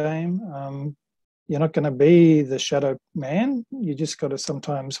long game. You're not going to be the shadow man. You just got to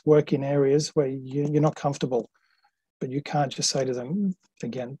sometimes work in areas where you're not comfortable, but you can't just say to them,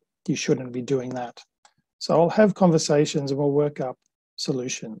 again, you shouldn't be doing that. So I'll have conversations and we'll work up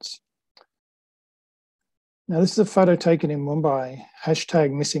solutions. Now, this is a photo taken in Mumbai,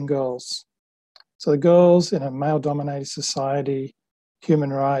 #MissingGirls. So the girls in a male-dominated society,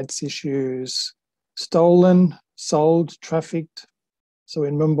 human rights issues, stolen, sold, trafficked. So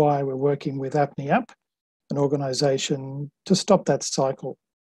in Mumbai, we're working with APNIAP, an organisation to stop that cycle.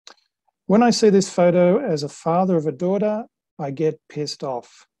 When I see this photo as a father of a daughter, I get pissed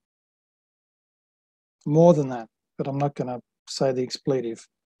off. More than that, but I'm not going to say the expletive.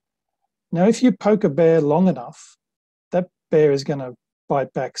 Now, if you poke a bear long enough, that bear is going to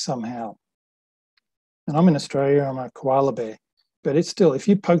bite back somehow. And I'm in Australia, I'm a koala bear, but it's still, if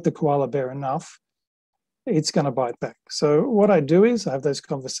you poke the koala bear enough, it's going to bite back. So what I do is I have those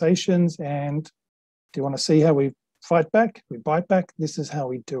conversations, and do you want to see how we fight back? We bite back. This is how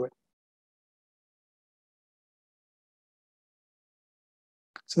we do it.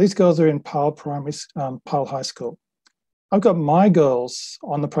 So these girls are in Pyle High School. I've got my girls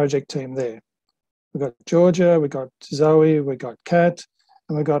on the project team there. We've got Georgia, we've got Zoe, we've got Kat,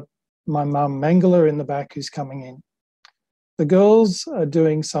 and we've got my mum Mangala in the back who's coming in. The girls are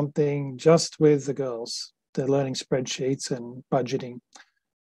doing something just with the girls. They're learning spreadsheets and budgeting.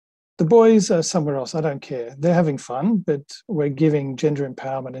 The boys are somewhere else, I don't care. They're having fun, but we're giving gender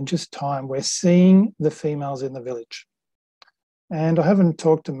empowerment and just time. We're seeing the females in the village. And I haven't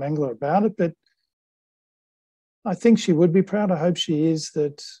talked to Mangala about it, but I think she would be proud. I hope she is,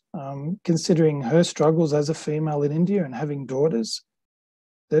 that considering her struggles as a female in India and having daughters,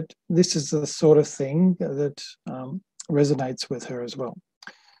 that this is the sort of thing that resonates with her as well.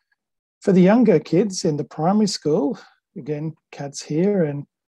 For the younger kids in the primary school, again, Kat's here, and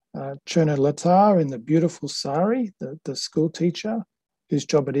Cherna Latar in the beautiful sari, the school teacher, whose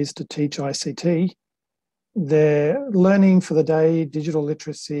job it is to teach ICT. They're learning for the day, digital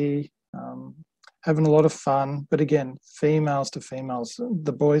literacy, having a lot of fun, but again, females to females.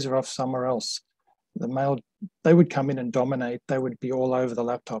 The boys are off somewhere else. The male, they would come in and dominate. They would be all over the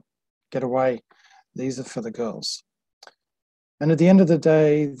laptop. Get away. These are for the girls. And at the end of the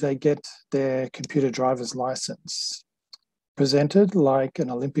day, they get their computer driver's license presented like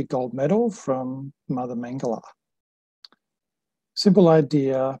an Olympic gold medal from Mother Mangala. Simple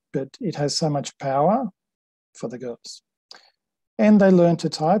idea, but it has so much power for the girls. And they learn to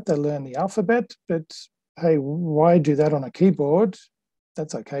type, they learn the alphabet, but hey, why do that on a keyboard?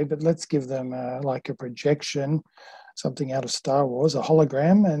 That's okay, but let's give them like a projection, something out of Star Wars, a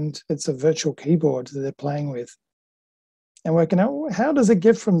hologram, and it's a virtual keyboard that they're playing with. And working out, how does it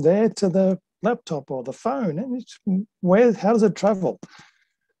get from there to the laptop or the phone? And how does it travel?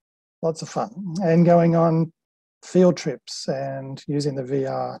 Lots of fun. And going on field trips and using the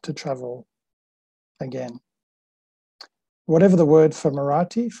VR to travel again. Whatever the word for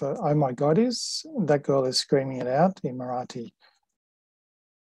Marathi, for oh my God is, that girl is screaming it out in Marathi.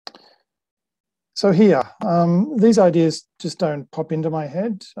 So here, these ideas just don't pop into my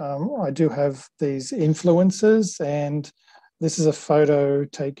head. I do have these influences, and this is a photo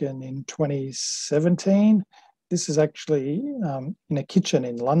taken in 2017. This is actually in a kitchen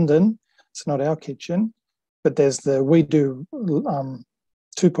in London. It's not our kitchen, but there's the We Do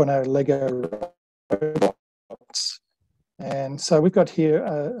 2.0 Lego robots. And so we've got here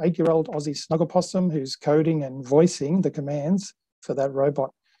an 8-year-old Aussie snuggle possum who's coding and voicing the commands for that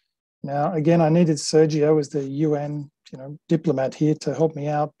robot. Now, again, I needed Sergio as the UN, diplomat here to help me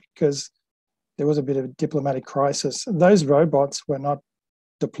out because there was a bit of a diplomatic crisis. Those robots were not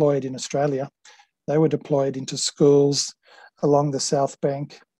deployed in Australia. They were deployed into schools along the South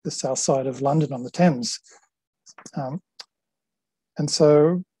Bank, the south side of London on the Thames. And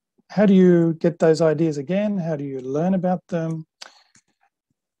so how do you get those ideas again? How do you learn about them?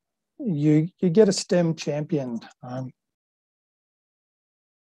 You get a STEM champion.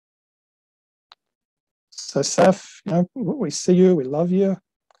 So Saf, we see you, we love you.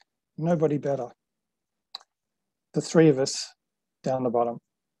 Nobody better. The three of us down the bottom.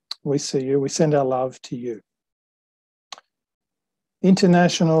 We see you, we send our love to you.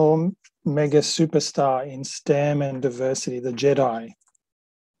 International mega superstar in STEM and diversity, the Jedi.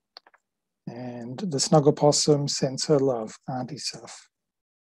 And the snuggle possum sends her love, Auntie Saf.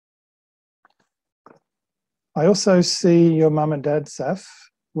 I also see your mum and dad, Saf,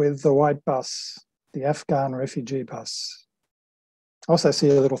 with the white bus, the Afghan refugee bus. I also see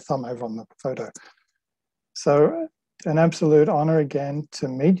a little thumb over on the photo. So an absolute honour again to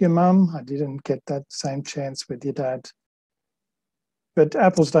meet your mum. I didn't get that same chance with your dad. But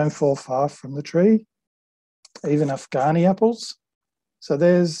apples don't fall far from the tree, even Afghani apples. So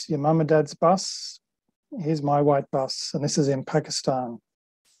there's your mum and dad's bus. Here's my white bus, and this is in Pakistan.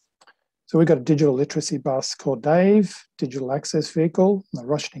 So we've got a digital literacy bus called Dave, digital access vehicle, the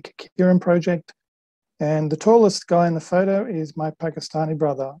Roshni Kiran project. And the tallest guy in the photo is my Pakistani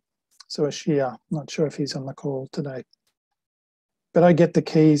brother, Suashia. Not sure if he's on the call today. But I get the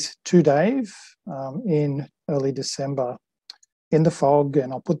keys to Dave in early December in the fog,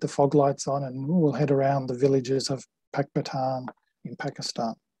 and I'll put the fog lights on and we'll head around the villages of Pakpatan in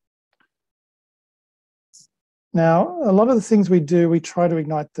Pakistan. Now, a lot of the things we do, we try to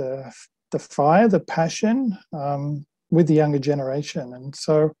ignite the fire, the passion with the younger generation. And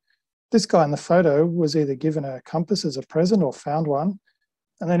so this guy in the photo was either given a compass as a present or found one.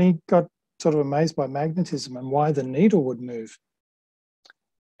 And then he got sort of amazed by magnetism and why the needle would move.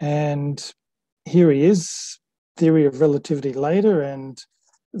 And here he is, theory of relativity later, and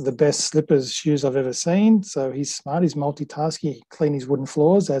the best slippers, shoes I've ever seen. So he's smart, he's multitasking, he cleans his wooden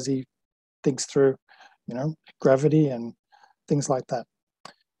floors as he thinks through, gravity and things like that.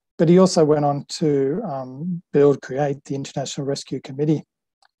 But he also went on to create the International Rescue Committee.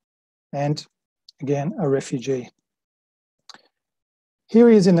 And again, a refugee. Here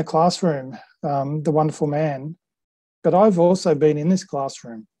he is in the classroom, the wonderful man. But I've also been in this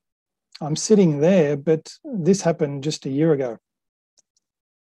classroom. I'm sitting there, but this happened just a year ago.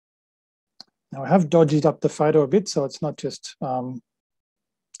 Now I have dodged up the photo a bit, so it's not just,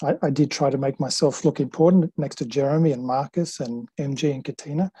 I did try to make myself look important next to Jeremy and Marcus and MG and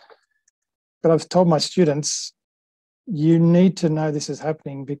Katina. But I've told my students, you need to know this is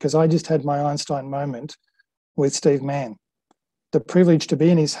happening because I just had my Einstein moment with Steve Mann. The privilege to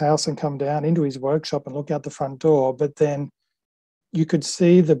be in his house and come down into his workshop and look out the front door, but then you could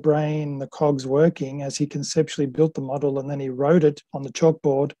see the brain, the cogs working as he conceptually built the model and then he wrote it on the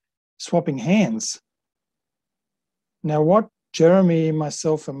chalkboard, swapping hands. Now what Jeremy,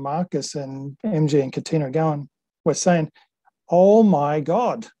 myself and Marcus and MG and Katina are going, we're saying, oh my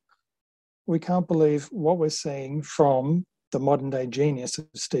God, we can't believe what we're seeing from the modern day genius of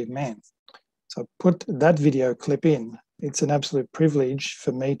Steve Mann. So put that video clip in. It's an absolute privilege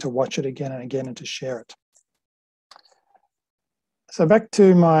for me to watch it again and again and to share it. So back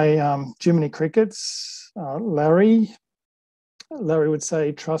to my Jiminy Crickets, Larry would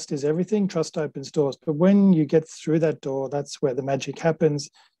say, trust is everything, trust opens doors. But when you get through that door, that's where the magic happens.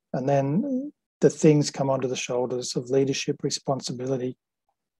 And then the things come onto the shoulders of leadership, responsibility,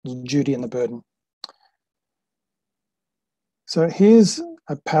 duty and the burden. So here's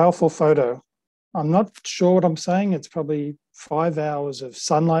a powerful photo. I'm not sure what I'm saying. It's probably 5 hours of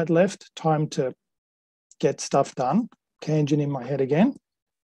sunlight left, time to get stuff done. Kanjan in my head again.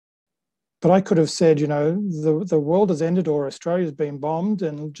 But I could have said, the world has ended or Australia's been bombed,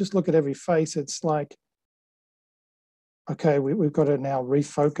 and just look at every face. It's like okay, we've got to now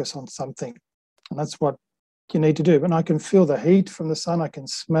refocus on something. And that's what you need to do. And I can feel the heat from the sun. I can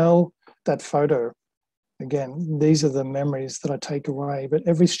smell that photo. Again, these are the memories that I take away. But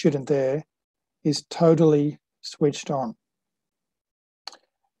every student there is totally switched on.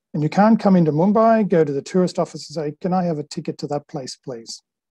 And you can't come into Mumbai, go to the tourist office and say, can I have a ticket to that place, please?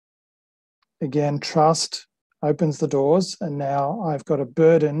 Again, trust opens the doors. And now I've got a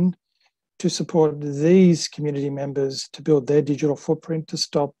burden to support these community members to build their digital footprint to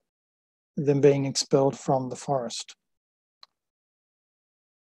stop them being expelled from the forest.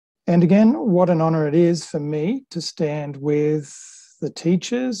 And again, what an honor it is for me to stand with the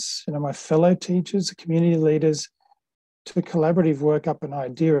teachers, my fellow teachers, the community leaders, to collaborative work up an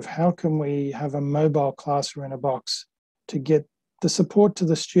idea of how can we have a mobile classroom in a box to get the support to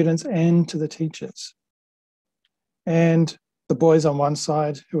the students and to the teachers. And the boys on one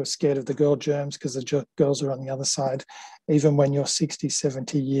side who are scared of the girl germs because the girls are on the other side, even when you're 60,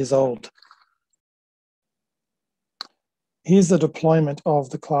 70 years old. Here's the deployment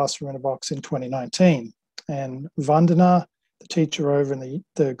of the classroom in a box in 2019. And Vandana, the teacher over in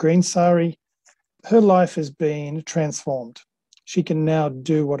the green sari, her life has been transformed. She can now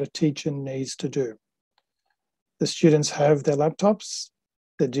do what a teacher needs to do. The students have their laptops.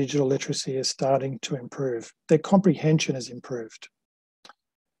 Their digital literacy is starting to improve. Their comprehension has improved.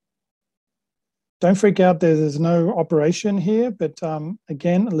 Don't freak out, there's no operation here, but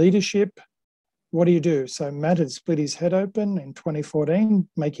again, leadership, what do? So Matt had split his head open in 2014,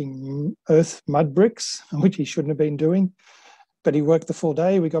 making earth mud bricks, which he shouldn't have been doing. But he worked the full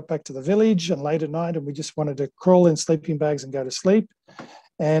day. We got back to the village and late at night, and we just wanted to crawl in sleeping bags and go to sleep.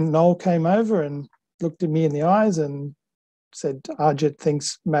 And Noel came over and looked at me in the eyes and said, Arjit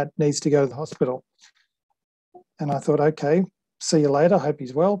thinks Matt needs to go to the hospital. And I thought, okay, see you later. Hope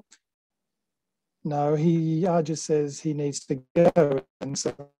he's well. No, Arjit says he needs to go. And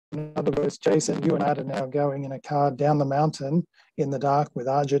so, in other words, Jason, you and Art are now going in a car down the mountain in the dark with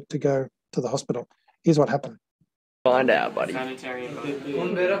Arjit to go to the hospital. Here's what happened. Find out, buddy.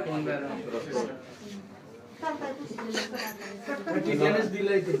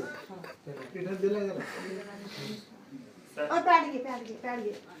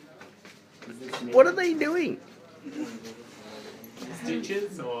 What are they doing?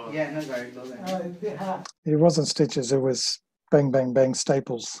 Stitches or? It wasn't stitches, it was bang, bang, bang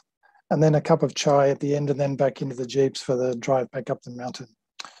staples. And then a cup of chai at the end and then back into the jeeps for the drive back up the mountain.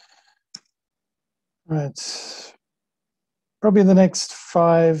 Right. Probably the next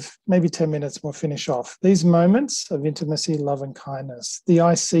 5, maybe 10 minutes we'll finish off. These moments of intimacy, love and kindness, the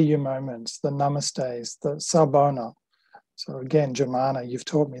I see you moments, the namastes, the sabona. So again, Germana, you've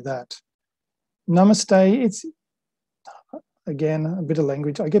taught me that. Namaste, it's, again, a bit of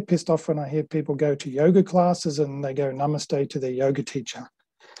language. I get pissed off when I hear people go to yoga classes and they go namaste to their yoga teacher.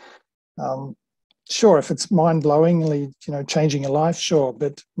 Sure, if it's mind-blowingly, changing your life, sure,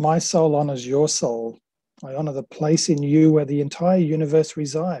 but my soul honors your soul. I honor the place in you where the entire universe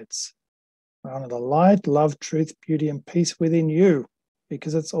resides. I honor the light, love, truth, beauty, and peace within you,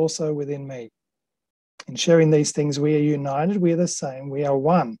 because it's also within me. In sharing these things, we are united, we are the same, we are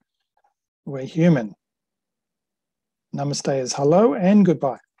one, we're human. Namaste is hello and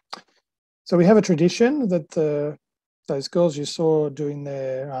goodbye. So we have a tradition that those girls you saw doing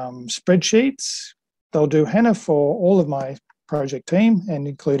their spreadsheets, they'll do henna for all of my project team and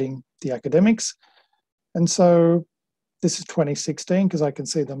including the academics. And so this is 2016 because I can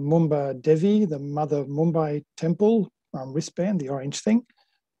see the Mumbai Devi, the Mother of Mumbai temple wristband, the orange thing.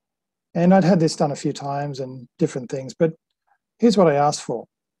 And I'd had this done a few times and different things, but here's what I asked for.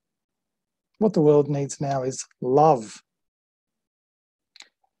 What the world needs now is love.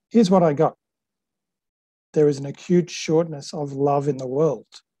 Here's what I got. There is an acute shortness of love in the world.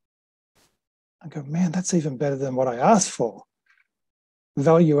 I go, man, that's even better than what I asked for.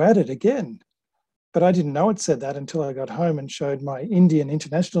 Value added again. But I didn't know it said that until I got home and showed my Indian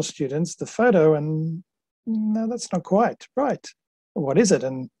international students the photo and no, that's not quite right. What is it?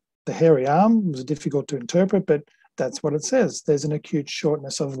 And the hairy arm was difficult to interpret, but that's what it says. There's an acute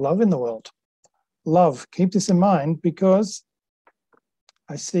shortness of love in the world. Love, keep this in mind because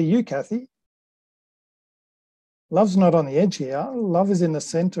I see you, Kathy. Love's not on the edge here. Love is in the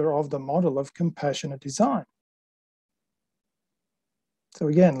center of the model of compassionate design. So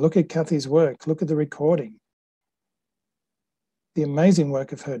again, look at Kathy's work, look at the recording. The amazing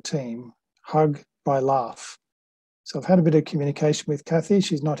work of her team, hug by laugh. So I've had a bit of communication with Kathy.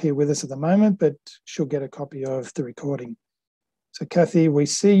 She's not here with us at the moment, but she'll get a copy of the recording. So Kathy, we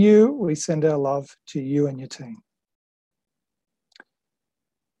see you, we send our love to you and your team.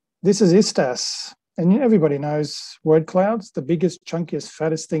 This is Istas. And everybody knows word clouds. The biggest, chunkiest,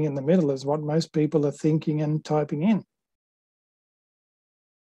 fattest thing in the middle is what most people are thinking and typing in.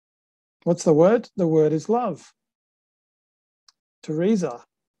 What's the word? The word is love. Teresa,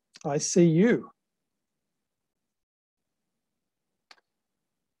 I see you.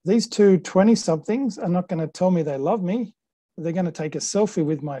 These two 20-somethings are not going to tell me they love me. They're going to take a selfie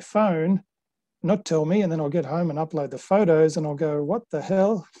with my phone, not tell me, and then I'll get home and upload the photos and I'll go, what the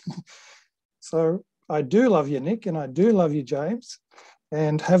hell? So I do love you, Nick, and I do love you, James,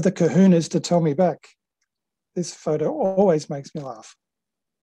 and have the kahunas to tell me back. This photo always makes me laugh.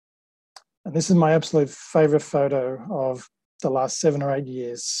 And this is my absolute favorite photo of the last 7 or 8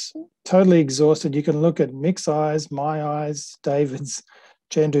 years. Totally exhausted. You can look at Mick's eyes, my eyes, David's.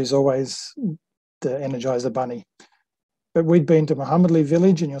 Chandu's always the Energizer Bunny. But we'd been to Muhammadli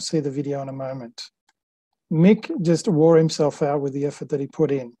village, and you'll see the video in a moment. Mick just wore himself out with the effort that he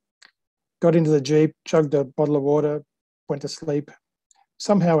put in. Got into the Jeep, chugged a bottle of water, went to sleep.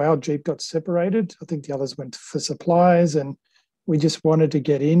 Somehow our Jeep got separated. I think the others went for supplies, and we just wanted to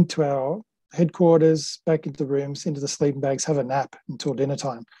get into our headquarters, back into the rooms, into the sleeping bags, have a nap until dinner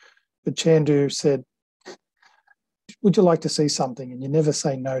time. But Chandu said, would you like to see something? And you never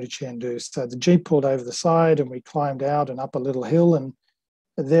say no to Chandu. So the Jeep pulled over the side and we climbed out and up a little hill, and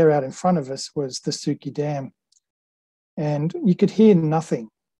there out in front of us was the Suki Dam. And you could hear nothing.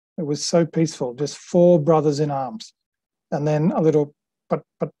 It was so peaceful, just 4 brothers in arms. And then a little, but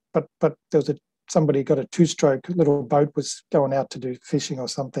there was somebody got a 2-stroke little boat was going out to do fishing or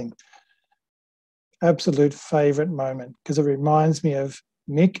something. Absolute favourite moment, because it reminds me of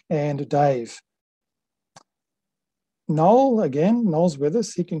Mick and Dave. Noel, again, Noel's with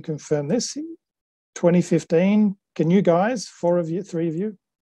us. He can confirm this. 2015, can you guys, 4 of you, 3 of you,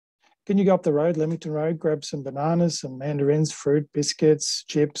 can you go up the road, Leamington Road, grab some bananas, some mandarins, fruit, biscuits,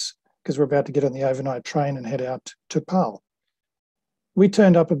 chips, because we're about to get on the overnight train and head out to Pal. We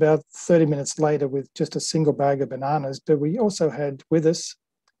turned up about 30 minutes later with just a single bag of bananas, but we also had with us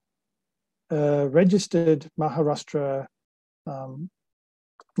registered Maharashtra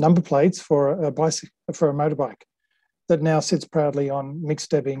number plates for a motorbike that now sits proudly on Mick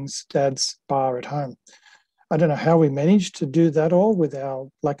Stebbing's dad's bar at home. I don't know how we managed to do that all with our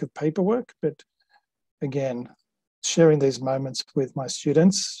lack of paperwork, but again, sharing these moments with my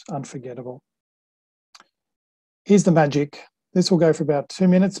students, unforgettable. Here's the magic. This will go for about 2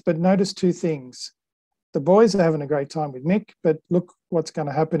 minutes, but notice 2 things. The boys are having a great time with Mick, but look what's going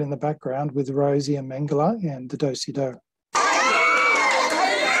to happen in the background with Rosie and Mangala and the Do-Si-Do.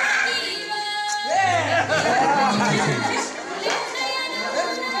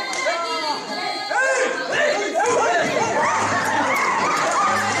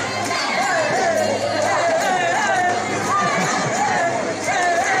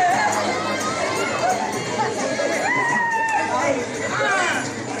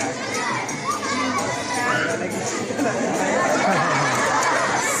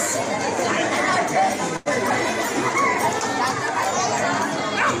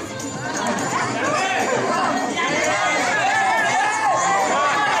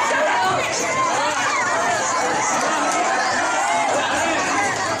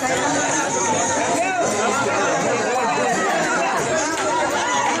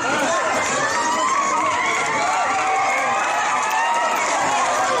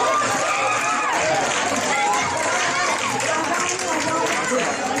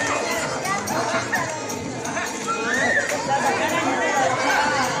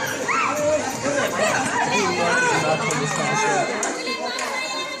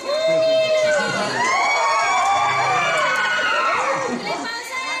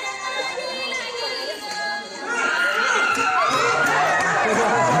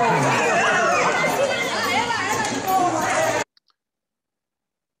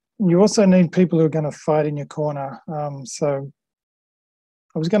 You also need people who are going to fight in your corner. So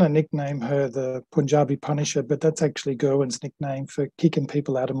I was going to nickname her the Punjabi Punisher, but that's actually Gerwin's nickname for kicking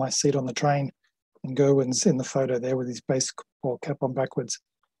people out of my seat on the train. And Gerwin's in the photo there with his baseball cap on backwards.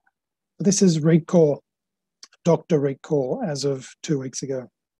 This is Reed Kaur, Dr. Reed Kaur, as of 2 weeks ago.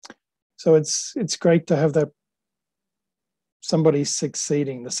 So it's great to have that somebody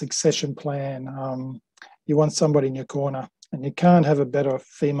succeeding, the succession plan. You want somebody in your corner, and you can't have a better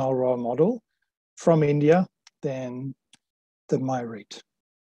female role model from India than my Reed.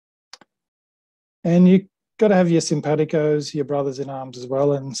 And you got to have your simpaticos, your brothers in arms as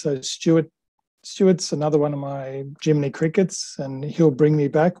well. And so Stuart's another one of my Jiminy crickets, and he'll bring me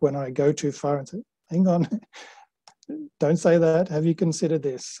back when I go too far and say, hang on, don't say that. Have you considered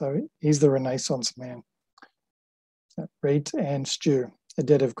this? So he's the Renaissance man. Reed and Stu, a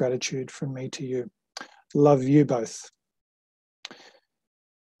debt of gratitude from me to you. Love you both.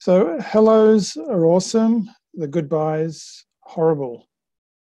 So hellos are awesome. The goodbyes, horrible,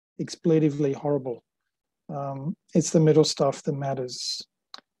 expletively horrible. It's the middle stuff that matters.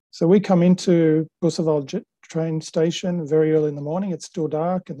 So we come into Bussaville train station very early in the morning. It's still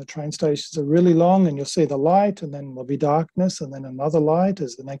dark and the train stations are really long, and you'll see the light, and then there'll be darkness and then another light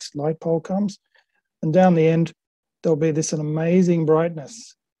as the next light pole comes. And down the end, there'll be an amazing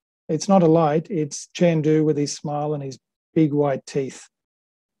brightness. It's not a light, it's Chandu with his smile and his big white teeth.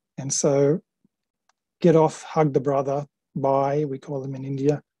 And so get off, hug the brother, bye, we call them in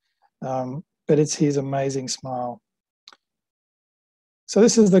India. But it's his amazing smile. So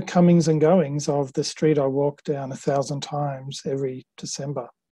this is the comings and goings of the street I walk down 1,000 times every December.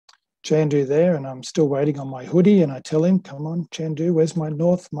 Chandu there, and I'm still waiting on my hoodie, and I tell him, come on, Chandu, where's my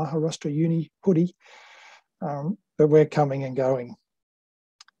North Maharashtra Uni hoodie? But we're coming and going.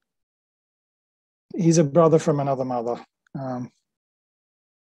 He's a brother from another mother.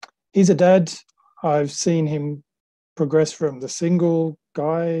 He's a dad. I've seen him progress from the single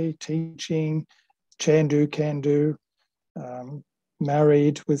guy teaching, Chandu, can do,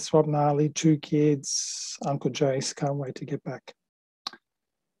 married with Swapnali, 2 kids, Uncle Jace, can't wait to get back.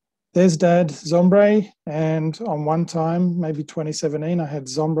 There's Dad, Zombre, and on one time, maybe 2017, I had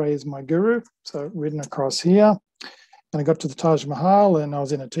Zombre as my guru, so written across here. And I got to the Taj Mahal and I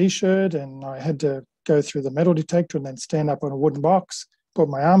was in a t-shirt and I had to go through the metal detector and then stand up on a wooden box, put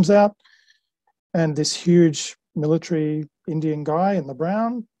my arms out, and this huge military Indian guy in the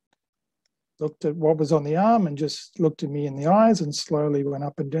brown looked at what was on the arm and just looked at me in the eyes and slowly went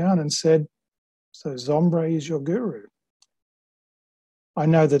up and down and said, so Zombre is your guru. I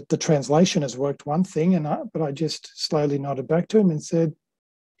know that the translation has worked one thing, but I just slowly nodded back to him and said,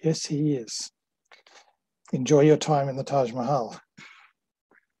 yes, he is. Enjoy your time in the Taj Mahal.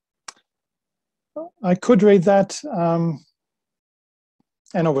 I could read that, and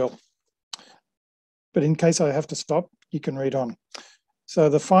I will. But in case I have to stop, you can read on. So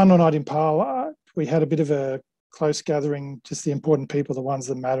the final night in Pala, we had a bit of a close gathering, just the important people, the ones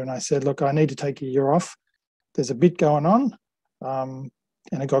that matter. And I said, look, I need to take a year off. There's a bit going on.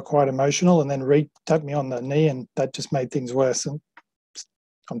 And it got quite emotional. And then Reet tapped me on the knee and that just made things worse. And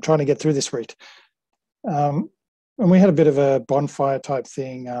I'm trying to get through this, Reet. And we had a bit of a bonfire type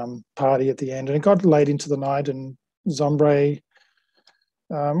thing, party at the end. And it got late into the night and Zombre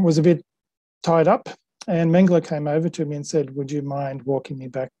was a bit tied up. And Mengele came over to me and said, would you mind walking me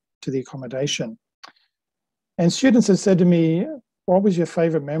back to the accommodation? And students had said to me, what was your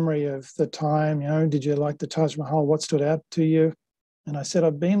favorite memory of the time? You know, did you like the Taj Mahal? What stood out to you? And I said,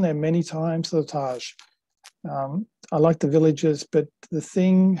 I've been there many times to the Taj. I like the villages, but the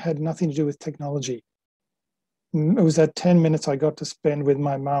thing had nothing to do with technology. It was that 10 minutes I got to spend with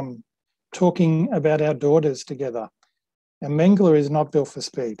my mum talking about our daughters together. And Mengele is not built for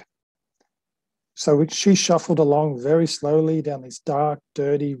speed. So she shuffled along very slowly down these dark,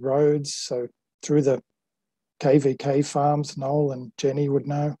 dirty roads. So through the KVK farms, Noel and Jenny would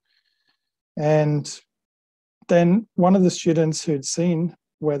know. And then one of the students who'd seen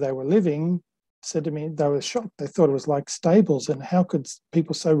where they were living said to me, they were shocked. They thought it was like stables. And how could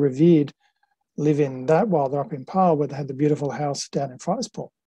people so revered live in that while they're up in Pal, where they had the beautiful house down in Firesport?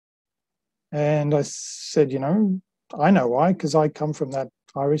 And I said, you know why, because I come from that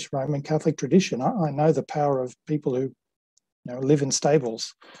Irish Roman Catholic tradition. I know the power of people who live in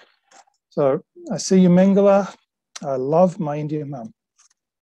stables. So I see you, Mengele. I love my Indian mum.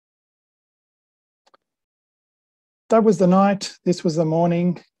 That was the night. This was the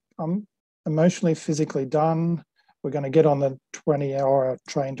morning. I'm emotionally, physically done. We're going to get on the 20-hour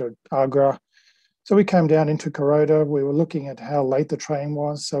train to Agra. So we came down into Baroda. We were looking at how late the train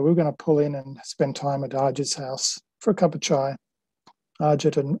was. So we were going to pull in and spend time at Ajit's house for a cup of chai.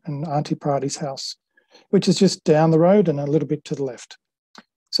 Ajit and Auntie Prati's house, which is just down the road and a little bit to the left.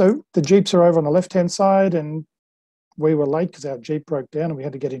 So the Jeeps are over on the left-hand side and we were late because our Jeep broke down and we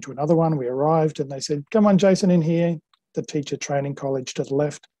had to get into another one. We arrived and they said, come on, Jason, in here. The teacher training college to the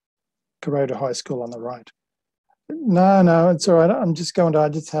left, Baroda High School on the right. No, it's all right. I'm just going to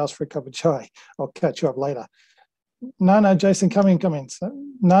Ajit's house for a cup of chai. I'll catch you up later. No, Jason, come in. So,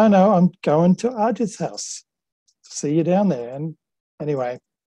 no, I'm going to Ajit's house. See you down there. And anyway,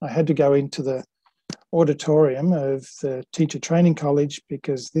 I had to go into the auditorium of the teacher training college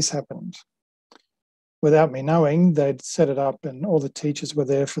because this happened. Without me knowing, they'd set it up and all the teachers were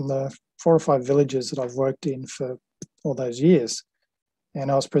there from the 4 or 5 villages that I've worked in for all those years.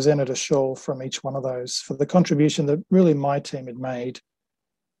 And I was presented a shawl from each one of those for the contribution that really my team had made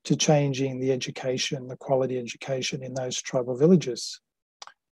to changing the education, the quality education in those tribal villages.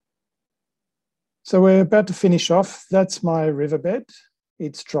 So we're about to finish off. That's my riverbed.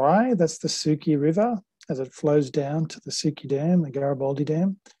 It's dry. That's the Suki River as it flows down to the Suki Dam, the Garibaldi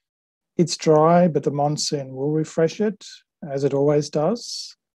Dam. It's dry, but the monsoon will refresh it, as it always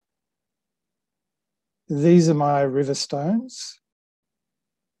does. These are my river stones.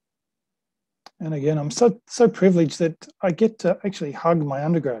 And again, I'm so privileged that I get to actually hug my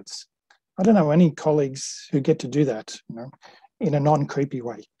undergrads. I don't know any colleagues who get to do that, in a non-creepy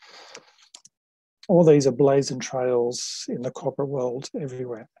way. All these are blazoned trails in the corporate world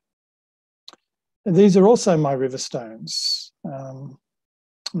everywhere. And these are also my river stones. I'm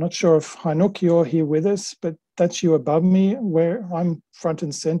not sure if Hainuk, you're here with us, but that's you above me, where I'm front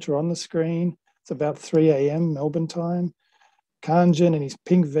and center on the screen. It's about 3 a.m. Melbourne time. Kanjan in his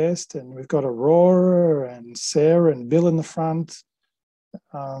pink vest, and we've got Aurora and Sarah and Bill in the front.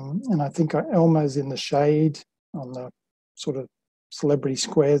 And I think Elma's in the shade on the sort of celebrity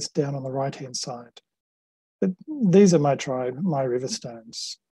squares down on the right-hand side. But these are my tribe, my river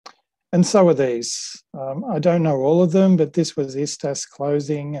stones. And so are these. I don't know all of them, but this was Istas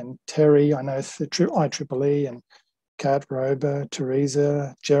closing, and Terry, I know the IEEE, and Kat, Roba,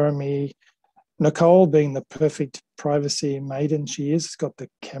 Teresa, Jeremy, Nicole being the perfect privacy maiden she is, got the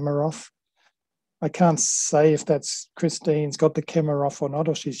camera off. I can't say if that's Christine's got the camera off or not,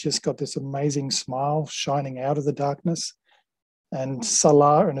 or she's just got this amazing smile shining out of the darkness. And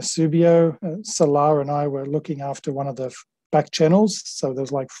Salah and Asubio, Salah and I were looking after one of the back channels. So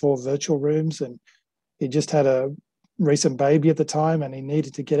there's like 4 virtual rooms, and he just had a recent baby at the time and he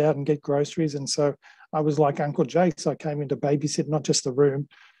needed to get out and get groceries. And so I was like Uncle Jake, so I came in to babysit, not just the room.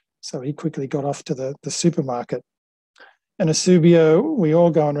 So he quickly got off to the supermarket. And Asubio, we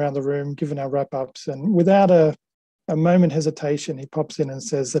all going around the room, giving our wrap-ups, and without a moment hesitation, he pops in and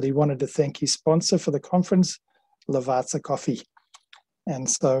says that he wanted to thank his sponsor for the conference, Lavazza Coffee. And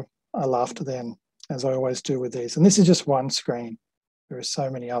so I laughed then, as I always do with these. And this is just one screen. There are so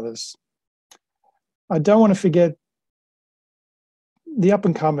many others. I don't want to forget the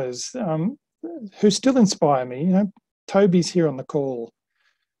up-and-comers who still inspire me. Toby's here on the call.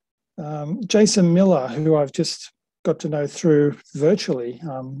 Jason Miller, who I've just got to know through virtually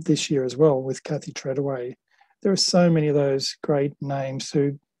this year as well with Kathy Treadaway. There are so many of those great names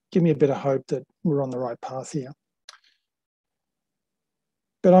who give me a bit of hope that we're on the right path here.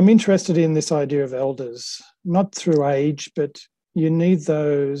 But I'm interested in this idea of elders, not through age, but you need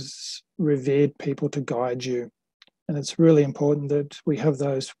those revered people to guide you. And it's really important that we have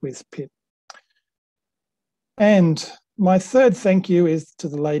those with Pitt. And my third thank you is to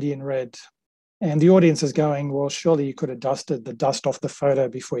the lady in red. And the audience is going, well, surely you could have dusted the dust off the photo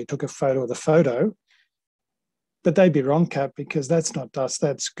before you took a photo of the photo. But they'd be wrong, Cap, because that's not dust,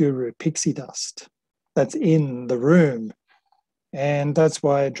 that's guru pixie dust. That's in the room. And that's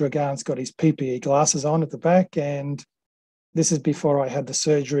why Dragan's got his PPE glasses on at the back. And this is before I had the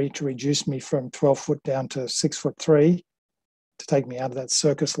surgery to reduce me from 12 foot down to 6'3", to take me out of that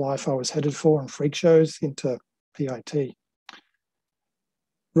circus life I was headed for and freak shows into PIT.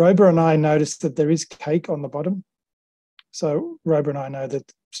 Roba and I noticed that there is cake on the bottom. So Roba and I know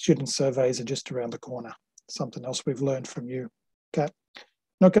that student surveys are just around the corner. Something else we've learned from you, Kat.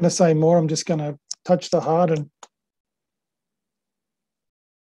 Not going to say more. I'm just going to touch the heart, and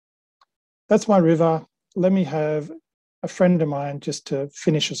that's my river. Let me have a friend of mine just to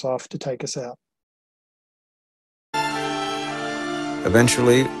finish us off, to take us out.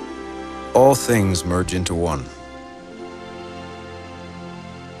 Eventually, all things merge into one,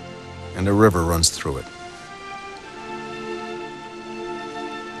 and a river runs through it.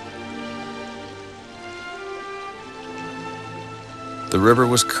 The river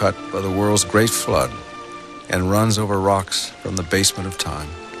was cut by the world's great flood and runs over rocks from the basement of time.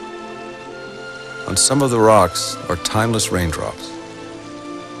 On some of the rocks are timeless raindrops.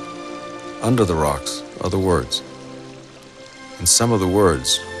 Under the rocks are the words, and some of the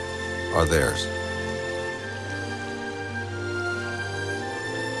words are theirs.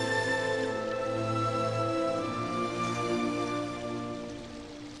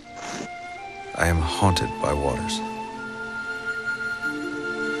 I am haunted by waters.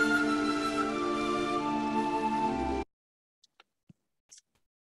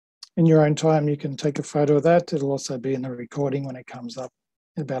 In your own time, you can take a photo of that. It'll also be in the recording when it comes up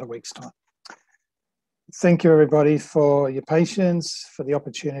in about a week's time. Thank you, everybody, for your patience, for the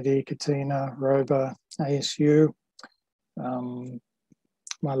opportunity. Katina, Roba, ASU.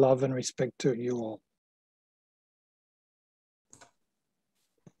 My love and respect to you all.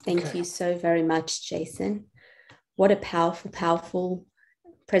 Thank you so very much, Jason. What a powerful, powerful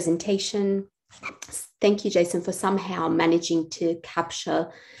presentation. Thank you, Jason, for somehow managing to capture,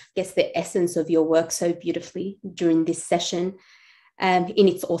 I guess, the essence of your work so beautifully during this session, in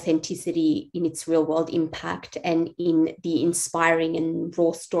its authenticity, in its real world impact, and in the inspiring and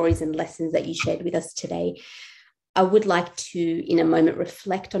raw stories and lessons that you shared with us today. I would like to, in a moment,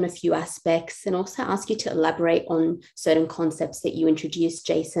 reflect on a few aspects and also ask you to elaborate on certain concepts that you introduced,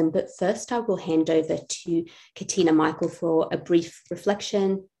 Jason. But first, I will hand over to Katina Michael for a brief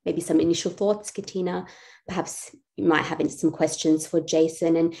reflection, maybe some initial thoughts. Katina, perhaps you might have some questions for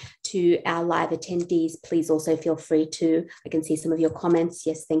Jason. And to our live attendees, please also feel free to, I can see some of your comments.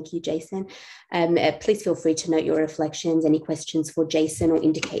 Yes, thank you, Jason. Please feel free to note your reflections, any questions for Jason, or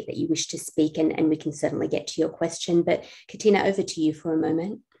indicate that you wish to speak, and we can certainly get to your question. But Katina, over to you for a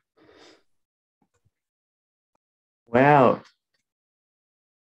moment. Wow.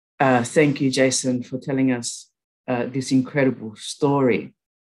 Thank you, Jason, for telling us this incredible story,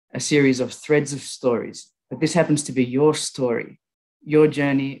 a series of threads of stories. But this happens to be your story, your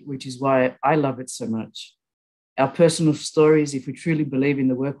journey, which is why I love it so much. Our personal stories, if we truly believe in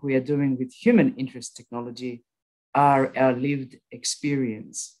the work we are doing with human interest technology, are our lived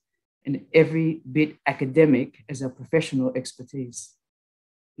experience, and every bit academic as our professional expertise.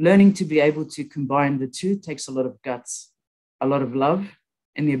 Learning to be able to combine the two takes a lot of guts, a lot of love,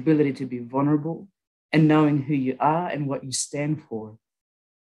 and the ability to be vulnerable, and knowing who you are and what you stand for.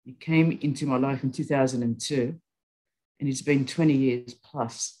 You came into my life in 2002, and it's been 20 years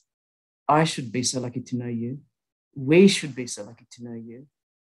plus. I should be so lucky to know you. We should be so lucky to know you.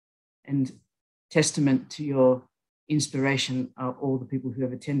 And testament to your inspiration are all the people who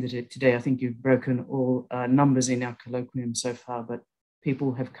have attended it today. I think you've broken all numbers in our colloquium so far, but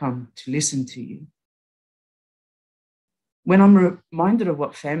people have come to listen to you. When I'm reminded of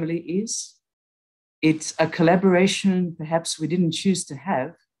what family is, it's a collaboration perhaps we didn't choose to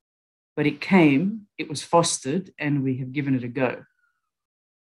have, but it came, it was fostered, and we have given it a go.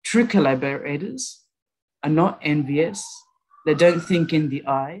 True collaborators are not envious, they don't think in the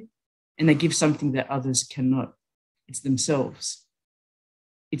eye, and they give something that others cannot. It's themselves.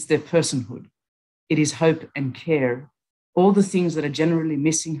 It's their personhood. It is hope and care, all the things that are generally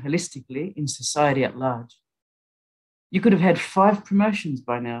missing holistically in society at large. You could have had 5 promotions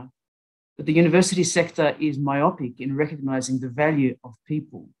by now, but the university sector is myopic in recognizing the value of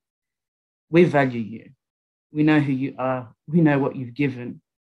people. We value you. We know who you are. We know what you've given,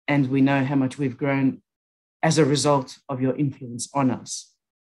 and we know how much we've grown as a result of your influence on us.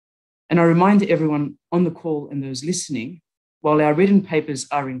 And I remind everyone on the call and those listening, while our written papers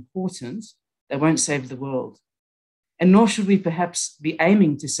are important, they won't save the world. And nor should we perhaps be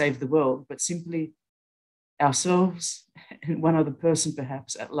aiming to save the world, but simply ourselves and one other person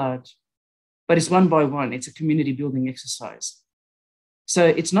perhaps at large. But it's one by one. It's a community building exercise. So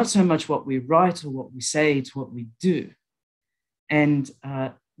it's not so much what we write or what we say, it's what we do. And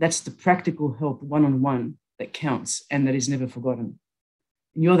that's the practical help one-on-one that counts and that is never forgotten.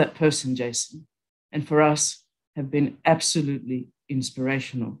 And you're that person, Jason, and for us have been absolutely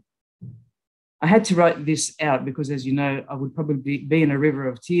inspirational. I had to write this out because, as you know, I would probably be in a river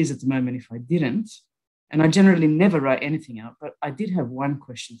of tears at the moment if I didn't. And I generally never write anything out, but I did have one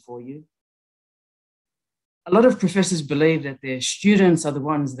question for you. A lot of professors believe that their students are the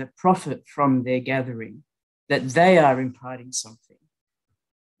ones that profit from their gathering, that they are imparting something.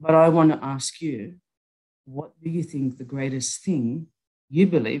 But I want to ask you, what do you think the greatest thing you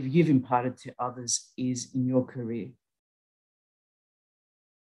believe you've imparted to others is in your career?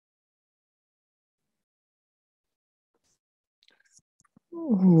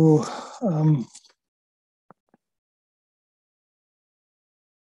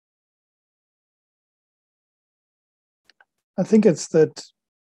 I think it's that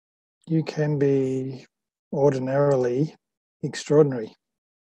you can be ordinarily extraordinary.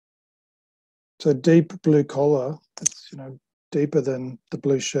 So deep blue collar, it's, deeper than the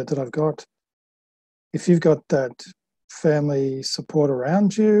blue shirt that I've got. If you've got that family support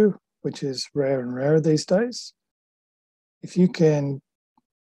around you, which is rare and rarer these days, if you can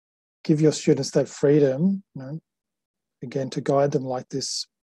give your students that freedom, again, to guide them like this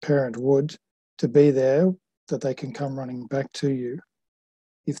parent would, to be there, that they can come running back to you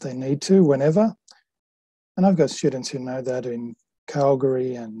if they need to, whenever. And I've got students who know that in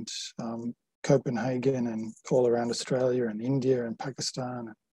Calgary and Copenhagen and all around Australia and India and Pakistan,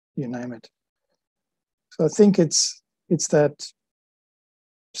 and you name it. So I think it's that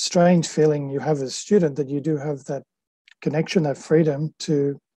strange feeling you have as a student that you do have that connection, that freedom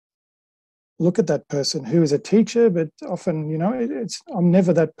to look at that person who is a teacher, but often, I'm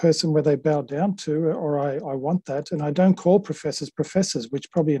never that person where they bow down to, or I want that. And I don't call professors professors,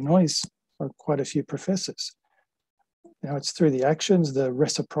 which probably annoys for quite a few professors. You know, it's through the actions, the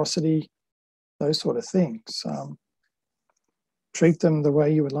reciprocity, those sort of things. Treat them the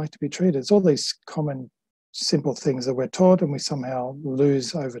way you would like to be treated. It's all these common, simple things that we're taught and we somehow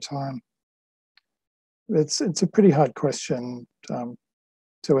lose over time. It's a pretty hard question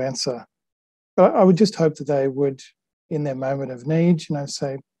to answer. But I would just hope that they would, in their moment of need, you know,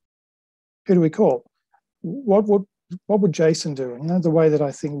 say, who do we call? What would Jason do? You know, the way that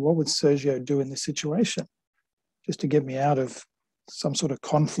I think, what would Sergio do in this situation? Just to get me out of some sort of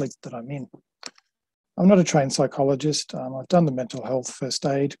conflict that I'm in. I'm not a trained psychologist. I've done the mental health first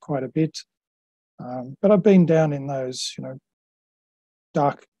aid quite a bit. But I've been down in those, you know,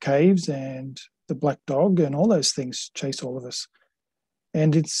 dark caves and the black dog and all those things chase all of us.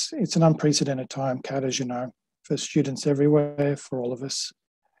 And it's an unprecedented time, Kat, as you know, for students everywhere, for all of us.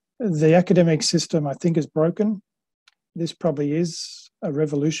 The academic system, I think, is broken. This probably is a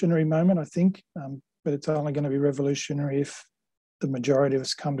revolutionary moment, I think, but it's only going to be revolutionary if the majority of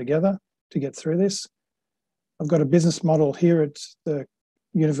us come together to get through this. I've got a business model here at the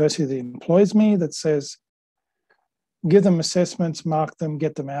university that employs me that says, give them assessments, mark them,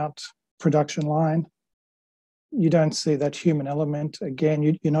 get them out, production line. You don't see that human element. Again,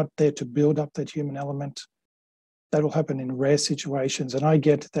 you're not there to build up that human element. That will happen in rare situations. And I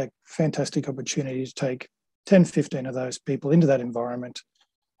get that fantastic opportunity to take 10, 15 of those people into that environment.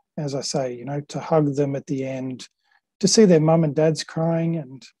 As I say, you know, to hug them at the end, to see their mum and dads crying,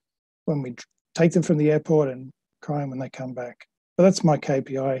 and when we take them from the airport and crying when they come back. But that's my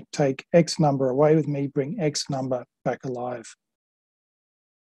KPI. Take X number away with me, bring X number back alive.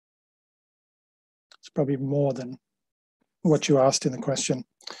 It's probably more than what you asked in the question.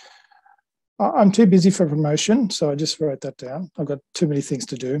 I'm too busy for promotion, so I just wrote that down. I've got too many things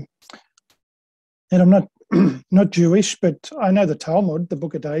to do. And I'm not Jewish, but I know the Talmud, the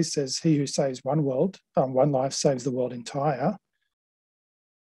Book of Days, says he who saves one one life saves the world entire.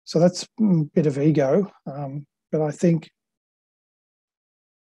 So that's a bit of ego. But I think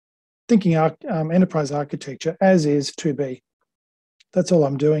thinking enterprise architecture as is to be. That's all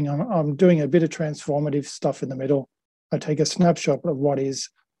I'm doing. I'm doing a bit of transformative stuff in the middle. I take a snapshot of what is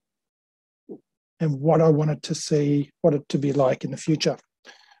and what I want it to see, what it to be like in the future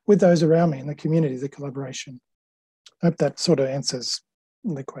with those around me in the community, the collaboration. I hope that sort of answers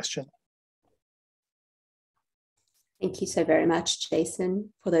the question. Thank you so very much,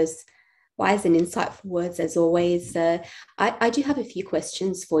 Jason, for those wise and insightful words, as always. I do have a few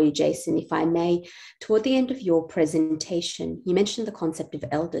questions for you, Jason, if I may. Toward the end of your presentation, you mentioned the concept of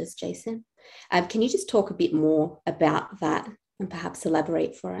elders, Jason. Can you just talk a bit more about that and perhaps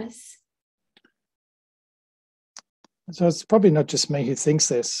elaborate for us? So it's probably not just me who thinks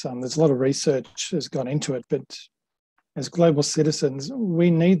this. There's a lot of research has gone into it, but as global citizens, we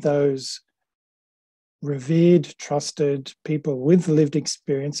need those revered, trusted people with lived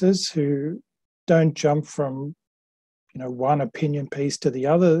experiences who don't jump from, you know, one opinion piece to the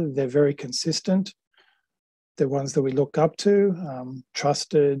other. They're very consistent. They're ones that we look up to,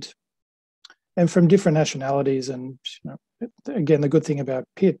 trusted, and from different nationalities. And, you know, again, the good thing about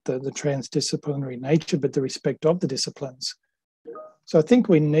PIT, the transdisciplinary nature, but the respect of the disciplines. So I think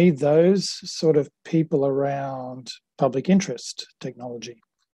we need those sort of people around public interest technology.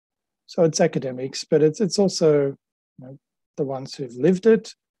 So it's academics, but it's also, you know, the ones who've lived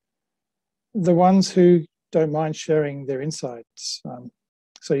it, the ones who don't mind sharing their insights.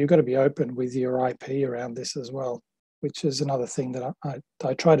 So you've got to be open with your IP around this as well, which is another thing that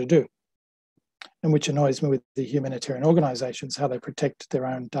I try to do, and which annoys me with the humanitarian organisations, how they protect their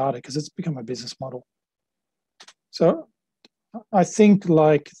own data, because it's become a business model. So I think,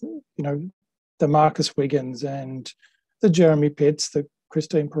 like, you know, the Marcus Wiggins and the Jeremy Pitts, the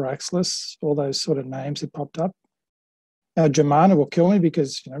Christine Paraxlis, all those sort of names that popped up. Jemana will kill me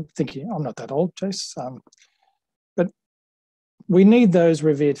because, you know, thinking I'm not that old, Jace. But we need those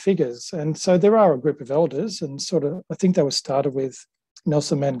revered figures. And so there are a group of elders, and sort of, I think they were started with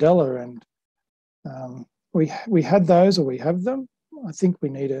Nelson Mandela, and we had those, or we have them. I think we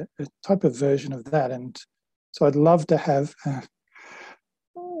need a type of version of that. And so I'd love to have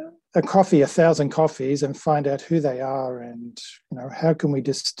a coffee, 1,000 coffees, and find out who they are, and, you know, how can we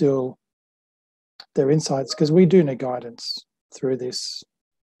distill their insights, because we do need guidance through this.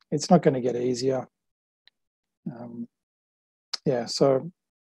 It's not going to get easier. Yeah, so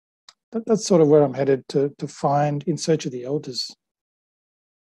that's sort of where I'm headed, to find, in search of the elders.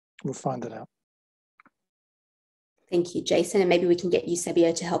 We'll find that out. Thank you, Jason. And maybe we can get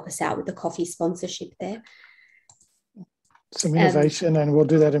Eusebio to help us out with the coffee sponsorship there. Some innovation, and we'll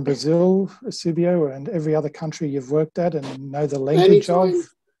do that in Brazil, Eusebio, and every other country you've worked at and know the language of.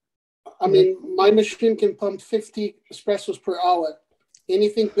 I mean, my machine can pump 50 espressos per hour.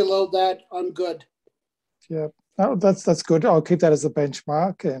 Anything below that, I'm good. Yeah, oh, that's good. I'll keep that as a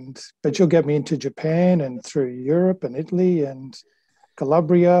benchmark. But you'll get me into Japan and through Europe and Italy and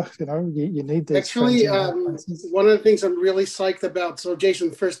Calabria. You know, you need these. Actually, one of the things I'm really psyched about. So,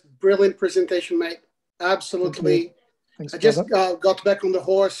 Jason, first, brilliant presentation, mate. Absolutely. Thanks, I just got back on the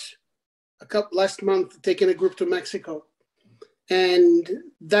horse last month, taking a group to Mexico. And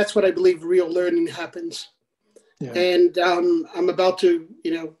that's what I believe real learning happens. Yeah. And I'm about to,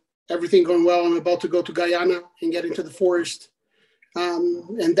 you know, everything going well, I'm about to go to Guyana and get into the forest.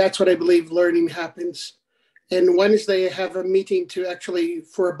 And that's what I believe learning happens. And Wednesday, I have a meeting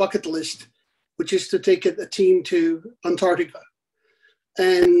for a bucket list, which is to take a team to Antarctica.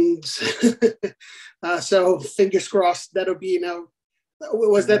 And so fingers crossed, that'll be, you know,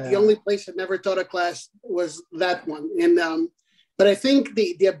 was that the only place I never taught a class was that one. And but I think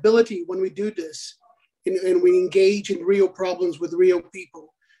the ability when we do this and we engage in real problems with real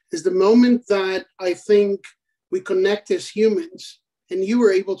people is the moment that I think we connect as humans. And you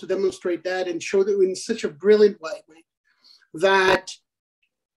were able to demonstrate that and show that in such a brilliant way, right? That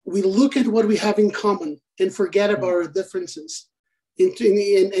we look at what we have in common and forget about our differences.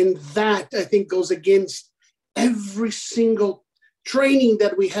 And that, I think, goes against every single training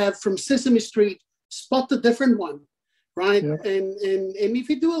that we have from Sesame Street, spot the different one, right? Yeah. And if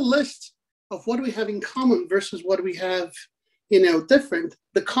you do a list of what we have in common versus what we have, you know, different,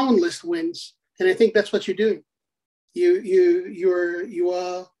 the common list wins. And I think that's what you're doing. You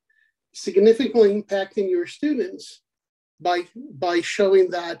are significantly impacting your students by showing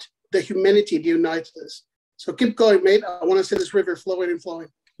that the humanity that unites us. So keep going, mate. I want to see this river flowing and flowing.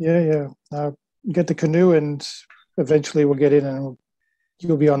 Yeah. Get the canoe and eventually we'll get in and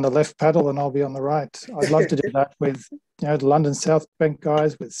you'll be on the left paddle and I'll be on the right. I'd love to do that with, you know, the London South Bank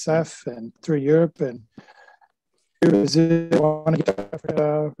guys, with SAF and through Europe and we've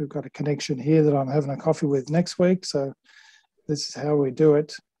got a connection here that I'm having a coffee with next week. So this is how we do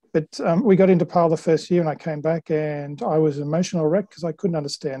it. But we got into PAL the first year and I came back and I was an emotional wreck because I couldn't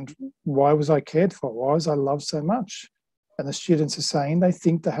understand why was I cared for? Why was I loved so much? And the students are saying they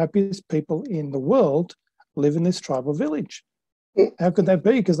think the happiest people in the world live in this tribal village. How could that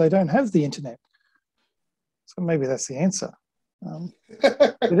be? Because they don't have the internet. So maybe that's the answer.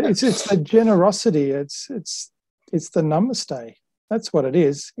 It's the generosity. It's the namaste. That's what it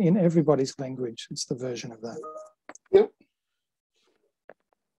is in everybody's language. It's the version of that. Yep.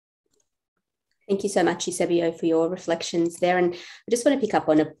 Thank you so much, Eusebio, for your reflections there. And I just want to pick up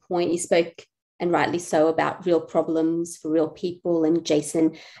on a point you spoke, and rightly so, about real problems for real people. And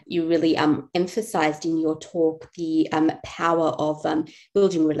Jason, you really emphasized in your talk the power of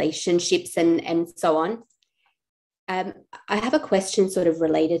building relationships and so on. I have a question sort of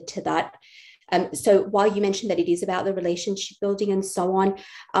related to that. So while you mentioned that it is about the relationship building and so on,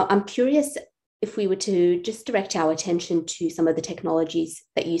 I'm curious if we were to just direct our attention to some of the technologies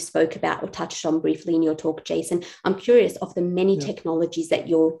that you spoke about or touched on briefly in your talk, Jason. I'm curious, of the many technologies that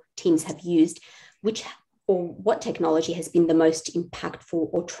your teams have used, which or what technology has been the most impactful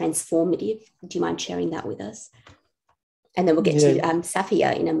or transformative? Do you mind sharing that with us? And then we'll get to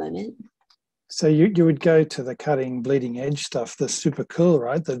Safia in a moment. So you would go to the cutting, bleeding edge stuff, the super cool,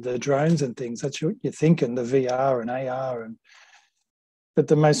 right? The drones and things. That's what you're thinking, the VR and AR. But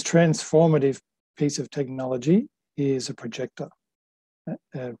the most transformative piece of technology is a projector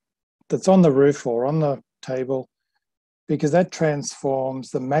that's on the roof or on the table, because that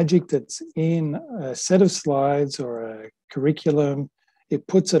transforms the magic that's in a set of slides or a curriculum. It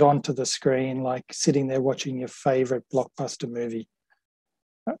puts it onto the screen like sitting there watching your favorite blockbuster movie.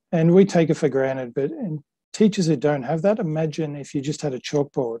 And we take it for granted, but teachers who don't have that, imagine if you just had a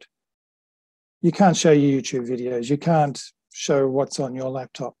chalkboard. You can't show YouTube videos. You can't show what's on your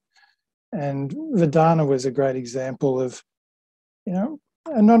laptop. And Vedana was a great example of, you know,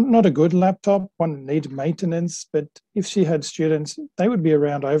 not a good laptop, one that needed maintenance, but if she had students, they would be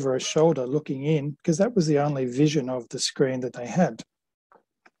around over her shoulder looking in because that was the only vision of the screen that they had.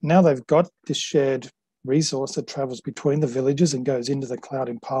 Now they've got this shared resource that travels between the villages and goes into the cloud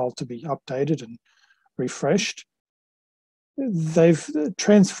in PAL to be updated and refreshed. They've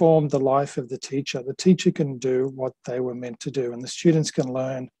transformed the life of the teacher. The teacher can do what they were meant to do, and the students can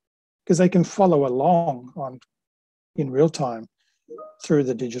learn because they can follow along in real time through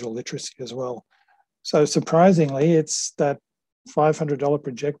the digital literacy as well. So surprisingly, it's that $500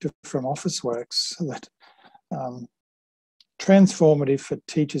 projector from Officeworks that transformative for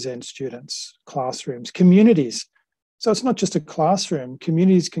teachers and students, classrooms, communities. So it's not just a classroom.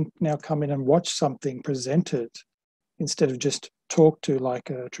 Communities can now come in and watch something presented instead of just talk to like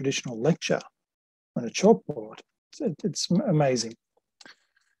a traditional lecture on a chalkboard. It's amazing.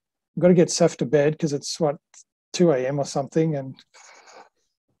 I've got to get Saf to bed because it's 2 a.m. or something, and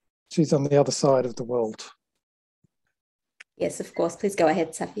she's on the other side of the world. Yes, of course. Please go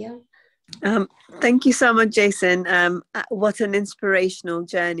ahead, Safia. Thank you so much, Jason. What an inspirational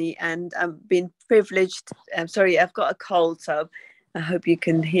journey, and I've been privileged. I'm sorry, I've got a cold, so I hope you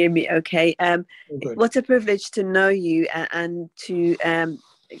can hear me okay. What a privilege to know you and to kind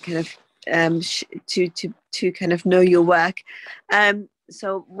of know your work.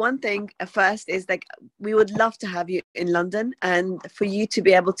 So one thing first is like we would love to have you in London and for you to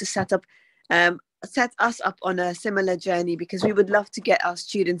be able to set us up on a similar journey, because we would love to get our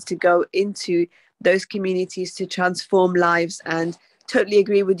students to go into those communities to transform lives, and totally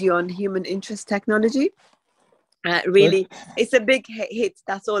agree with you on human interest technology. Really, it's a big hit.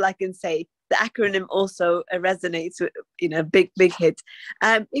 That's all I can say. The acronym also resonates with, big hit.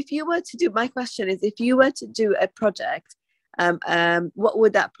 If you were to do, my question is, if you were to do a project, what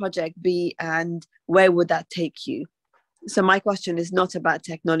would that project be and where would that take you? So my question is not about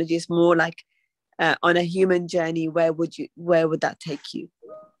technology. It's more like on a human journey, where would that take you?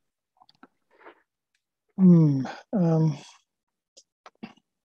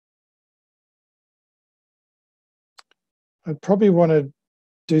 I'd probably want to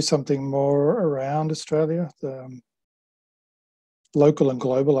do something more around Australia, the local and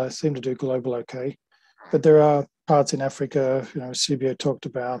global. I seem to do global okay, but there are parts in Africa, Subio talked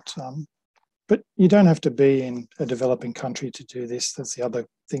about, but you don't have to be in a developing country to do this. That's the other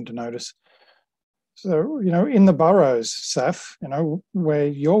thing to notice. So, in the boroughs, Saf, where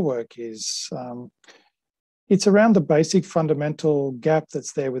your work is, it's around the basic fundamental gap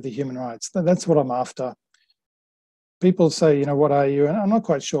that's there with the human rights. That's what I'm after. People say, what are you? And I'm not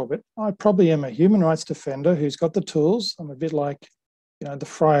quite sure, but I probably am a human rights defender who's got the tools. I'm a bit like, the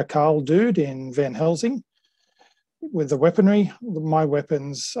Friar Carl dude in Van Helsing with the weaponry. My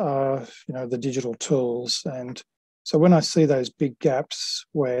weapons are, the digital tools. And so when I see those big gaps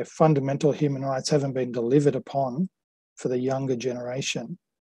where fundamental human rights haven't been delivered upon for the younger generation,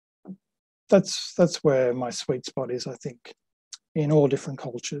 that's where my sweet spot is, I think, in all different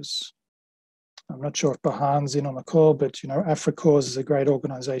cultures. I'm not sure if Bahan's in on the call, but, AfriCause is a great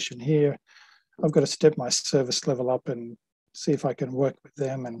organisation here. I've got to step my service level up and see if I can work with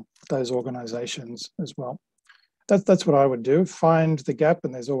them and those organisations as well. That's what I would do, find the gap,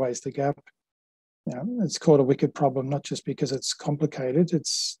 and there's always the gap. It's called a wicked problem, not just because it's complicated,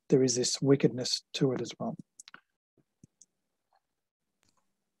 there is this wickedness to it as well.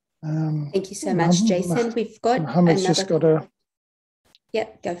 Thank you so much, Jason. We've got Mohammed's just got a...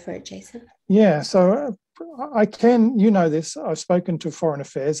 Yep, go for it, Jason. Yeah, so I can, this, I've spoken to Foreign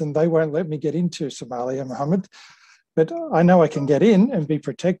Affairs and they won't let me get into Somalia, Mohammed, but I know I can get in and be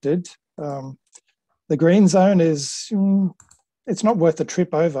protected. The green zone is, it's not worth the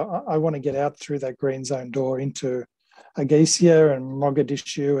trip over. I want to get out through that green zone door into Hargeisa and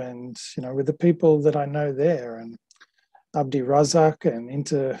Mogadishu and, with the people that I know there, and Abdi Razak, and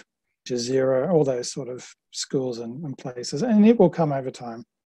into Jazeera, all those sort of schools and places. And it will come over time.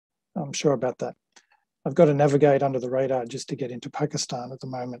 I'm sure about that. I've got to navigate under the radar just to get into Pakistan at the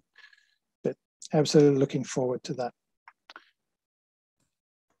moment, but absolutely looking forward to that.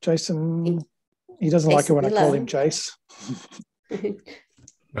 Jason, he doesn't like it when I call him Jace.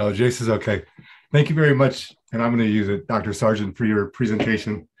 No, Jace is okay. Thank you very much. And I'm going to use it, Dr. Sargent, for your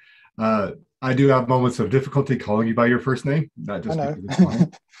presentation. I do have moments of difficulty calling you by your first name, not just because it's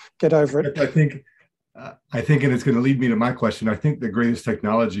mine. Get over it. I think, and it's going to lead me to my question. I think the greatest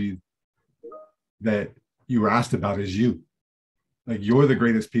technology that you were asked about is you. Like, you're the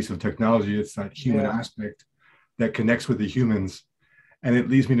greatest piece of technology. It's that human aspect that connects with the humans. And it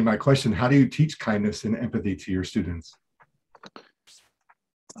leads me to my question: how do you teach kindness and empathy to your students?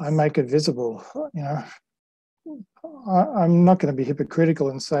 I make it visible. I'm not going to be hypocritical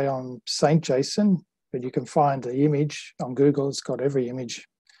and say I'm Saint Jason, but you can find the image on Google. It's got every image.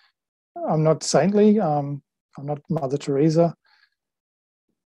 I'm not saintly. I'm not Mother Teresa.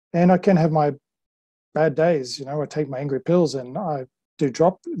 And I can have my bad days. I take my angry pills and I do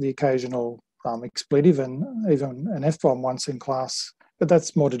drop the occasional expletive and even an F-bomb once in class. But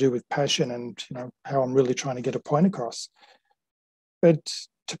that's more to do with passion and, how I'm really trying to get a point across. But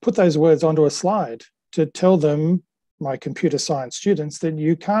to put those words onto a slide, to tell them, my computer science students, that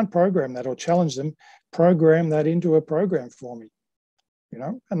you can't program that or challenge them, program that into a program for me,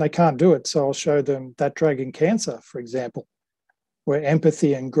 and they can't do it. So I'll show them That Dragon Cancer, for example, where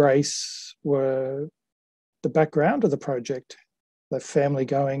empathy and grace were the background of the project. The family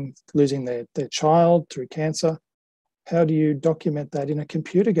losing their child through cancer, how do you document that in a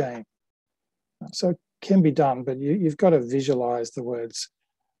computer game? So it can be done, but you've got to visualize the words.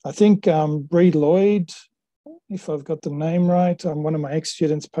 I think Bree Lloyd, if I've got the name right, one of my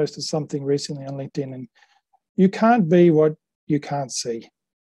ex-students posted something recently on LinkedIn, and you can't be what you can't see.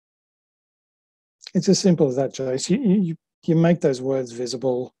 It's as simple as that, Jace. You make those words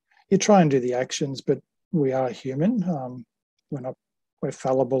visible. You try and do the actions, but we are human. We're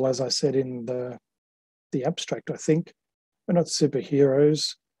fallible, as I said in the abstract, I think. We're not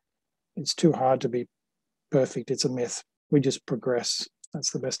superheroes. It's too hard to be perfect. It's a myth. We just progress.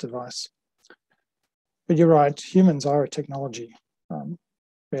 That's the best advice. But you're right, humans are a technology,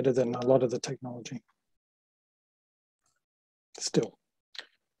 better than a lot of the technology. Still.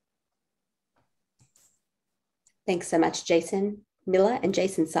 Thanks so much, Jason Miller and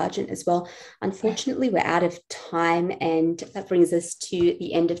Jason Sargent as well. Unfortunately, we're out of time, and that brings us to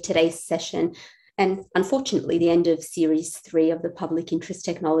the end of today's session. And unfortunately, the end of Series 3 of the Public Interest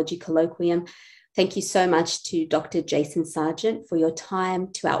Technology Colloquium. Thank you so much to Dr. Jason Sargent for your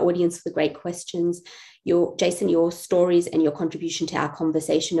time, to our audience for the great questions. Jason, your stories and your contribution to our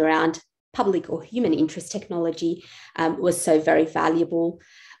conversation around public or human interest technology was so very valuable.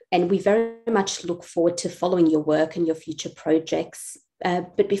 And we very much look forward to following your work and your future projects.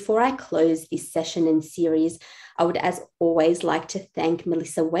 But before I close this session and series, I would, as always, like to thank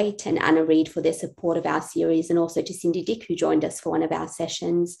Melissa Waite and Anna Reid for their support of our series, and also to Cindy Dick, who joined us for one of our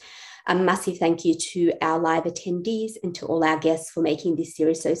sessions. A massive thank you to our live attendees and to all our guests for making this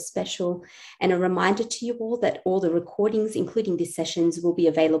series so special. And a reminder to you all that all the recordings, including these sessions, will be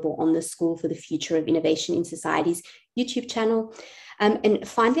available on the School for the Future of Innovation in Society's YouTube channel. And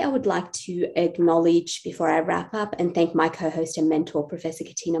finally, I would like to acknowledge, before I wrap up, and thank my co-host and mentor, Professor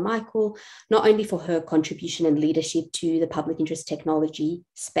Katina Michael, not only for her contribution and leadership to the public interest technology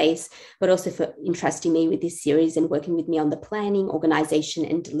space, but also for entrusting me with this series and working with me on the planning, organization,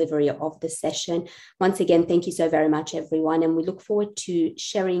 and delivery of the session. Once again, thank you so very much, everyone. And we look forward to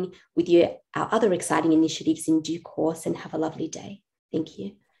sharing with you our other exciting initiatives in due course, and have a lovely day. Thank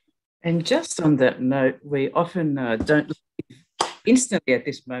you. And just on that note, we often don't instantly at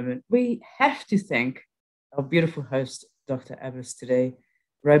this moment. We have to thank our beautiful host, Dr. Abbas, today.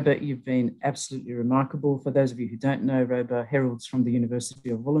 Roba, you've been absolutely remarkable. For those of you who don't know, Roba heralds from the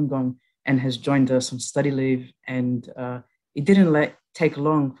University of Wollongong and has joined us on study leave. And it didn't take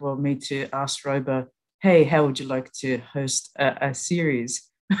long for me to ask Roba, hey, how would you like to host a series?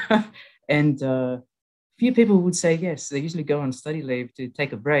 And few people would say yes. They usually go on study leave to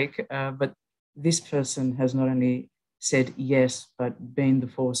take a break, but this person has not only said yes, but been the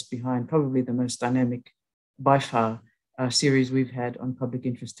force behind probably the most dynamic, by far, series we've had on public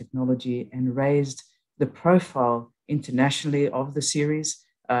interest technology, and raised the profile internationally of the series.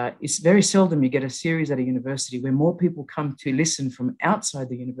 It's very seldom you get a series at a university where more people come to listen from outside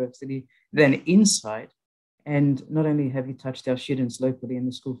the university than inside. And not only have you touched our students locally in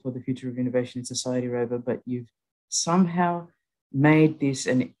the School for the Future of Innovation in Society, Roba, but you've somehow made this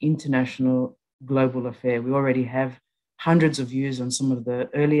an international, global affair. We already have hundreds of views on some of the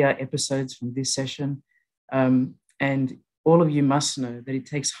earlier episodes from this session. And all of you must know that it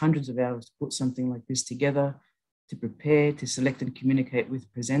takes hundreds of hours to put something like this together, to prepare, to select and communicate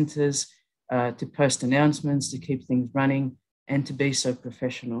with presenters, to post announcements, to keep things running, and to be so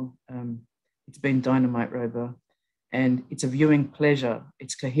professional. It's been dynamite, Roba, and it's a viewing pleasure.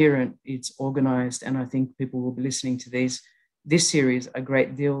 It's coherent, it's organized, and I think people will be listening to this series a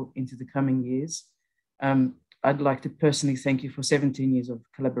great deal into the coming years. I'd like to personally thank you for 17 years of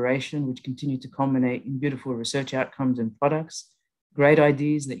collaboration, which continue to culminate in beautiful research outcomes and products, great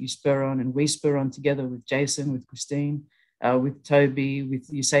ideas that you spur on and we spur on together with Jason, with Christine, with Toby, with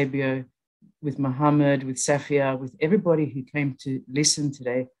Eusebio, with Mohammed, with Safia, with everybody who came to listen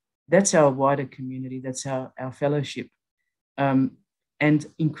today. That's our wider community, that's our fellowship. And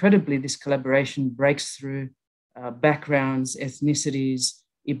incredibly, this collaboration breaks through backgrounds, ethnicities.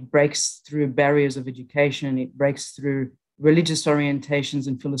 It breaks through barriers of education. It breaks through religious orientations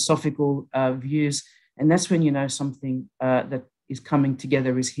and philosophical views. And that's when you know something that is coming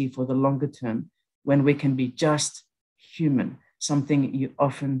together is here for the longer term, when we can be just human, something you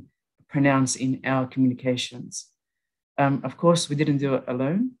often pronounce in our communications. Of course, we didn't do it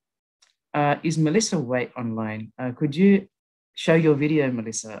alone. Is Melissa Waite online? Could you show your video,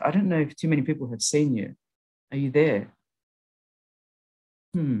 Melissa? I don't know if too many people have seen you. Are you there?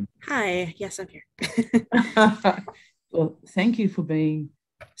 Hi, yes, I'm here. Well, thank you for being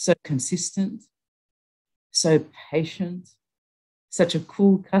so consistent, so patient, such a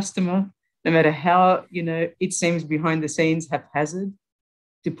cool customer, no matter how, it seems behind the scenes haphazard.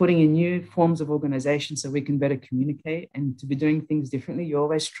 to putting in new forms of organization so we can better communicate and to be doing things differently. You're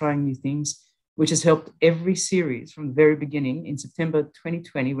always trying new things, which has helped every series from the very beginning. In September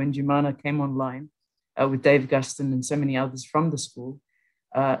 2020, when Jumana came online with Dave Guston and so many others from the school,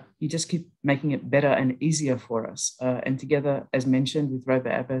 you just keep making it better and easier for us. And together, as mentioned, with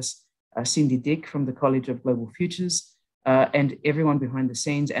Roba Abbas, Cindy Dick from the College of Global Futures, and everyone behind the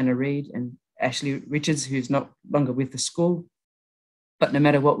scenes, Anna Reid and Ashley Richards, who's not longer with the school. But no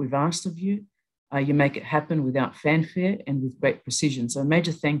matter what we've asked of you, you make it happen without fanfare and with great precision. So a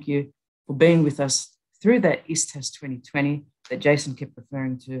major thank you for being with us through that ISTAS 2020 that Jason kept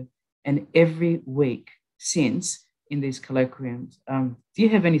referring to, and every week since in these colloquiums. Do you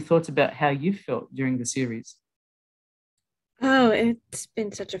have any thoughts about how you felt during the series? Oh, it's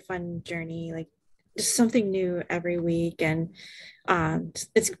been such a fun journey, like just something new every week. And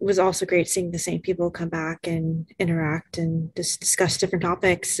it was also great seeing the same people come back and interact and just discuss different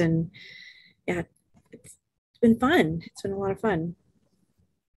topics. And yeah, it's been fun. It's been a lot of fun.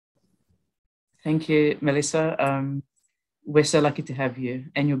 Thank you, Melissa. We're so lucky to have you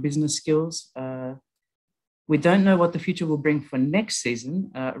and your business skills. We don't know what the future will bring for next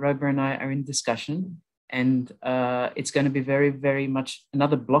season. Roba and I are in discussion, and it's going to be very, very much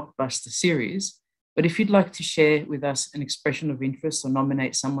another blockbuster series. But if you'd like to share with us an expression of interest or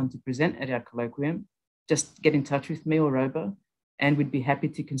nominate someone to present at our colloquium, just get in touch with me or Roba, and we'd be happy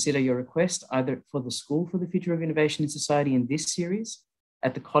to consider your request either for the School for the Future of Innovation in Society in this series,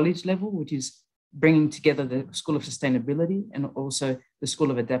 at the college level, which is bringing together the School of Sustainability and also the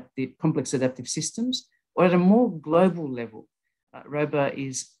School of Complex Adaptive Systems, or at a more global level. Roba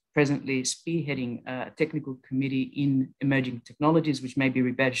is presently spearheading a technical committee in emerging technologies, which may be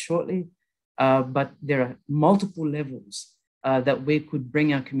rebadged shortly. But there are multiple levels that we could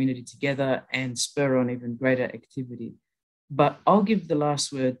bring our community together and spur on even greater activity. But I'll give the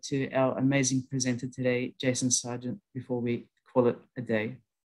last word to our amazing presenter today, Jason Sargent, before we call it a day.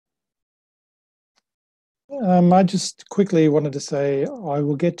 I just quickly wanted to say I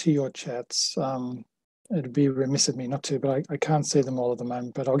will get to your chats. It'd be remiss of me not to, but I can't see them all at the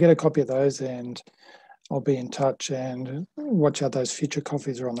moment. But I'll get a copy of those and I'll be in touch, and watch out, those future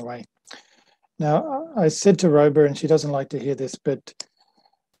coffees are on the way. Now, I said to Roba, and she doesn't like to hear this, but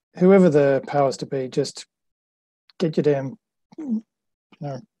whoever the powers to be, just get your damn,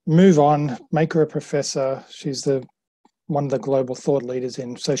 move on, make her a professor. She's one of the global thought leaders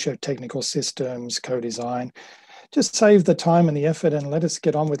in socio-technical systems, co-design. Just save the time and the effort and let us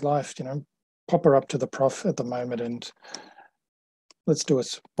get on with life, pop her up to the prof at the moment and let's do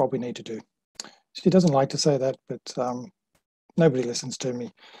what we need to do. She doesn't like to say that, but nobody listens to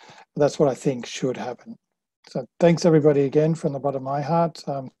me. That's what I think should happen. So thanks everybody again from the bottom of my heart.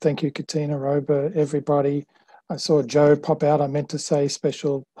 Thank you, Katina, Roba, everybody. I saw Joe pop out. I meant to say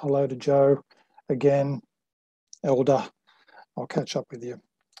special hello to Joe again. Elder, I'll catch up with you.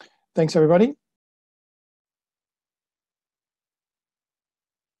 Thanks everybody.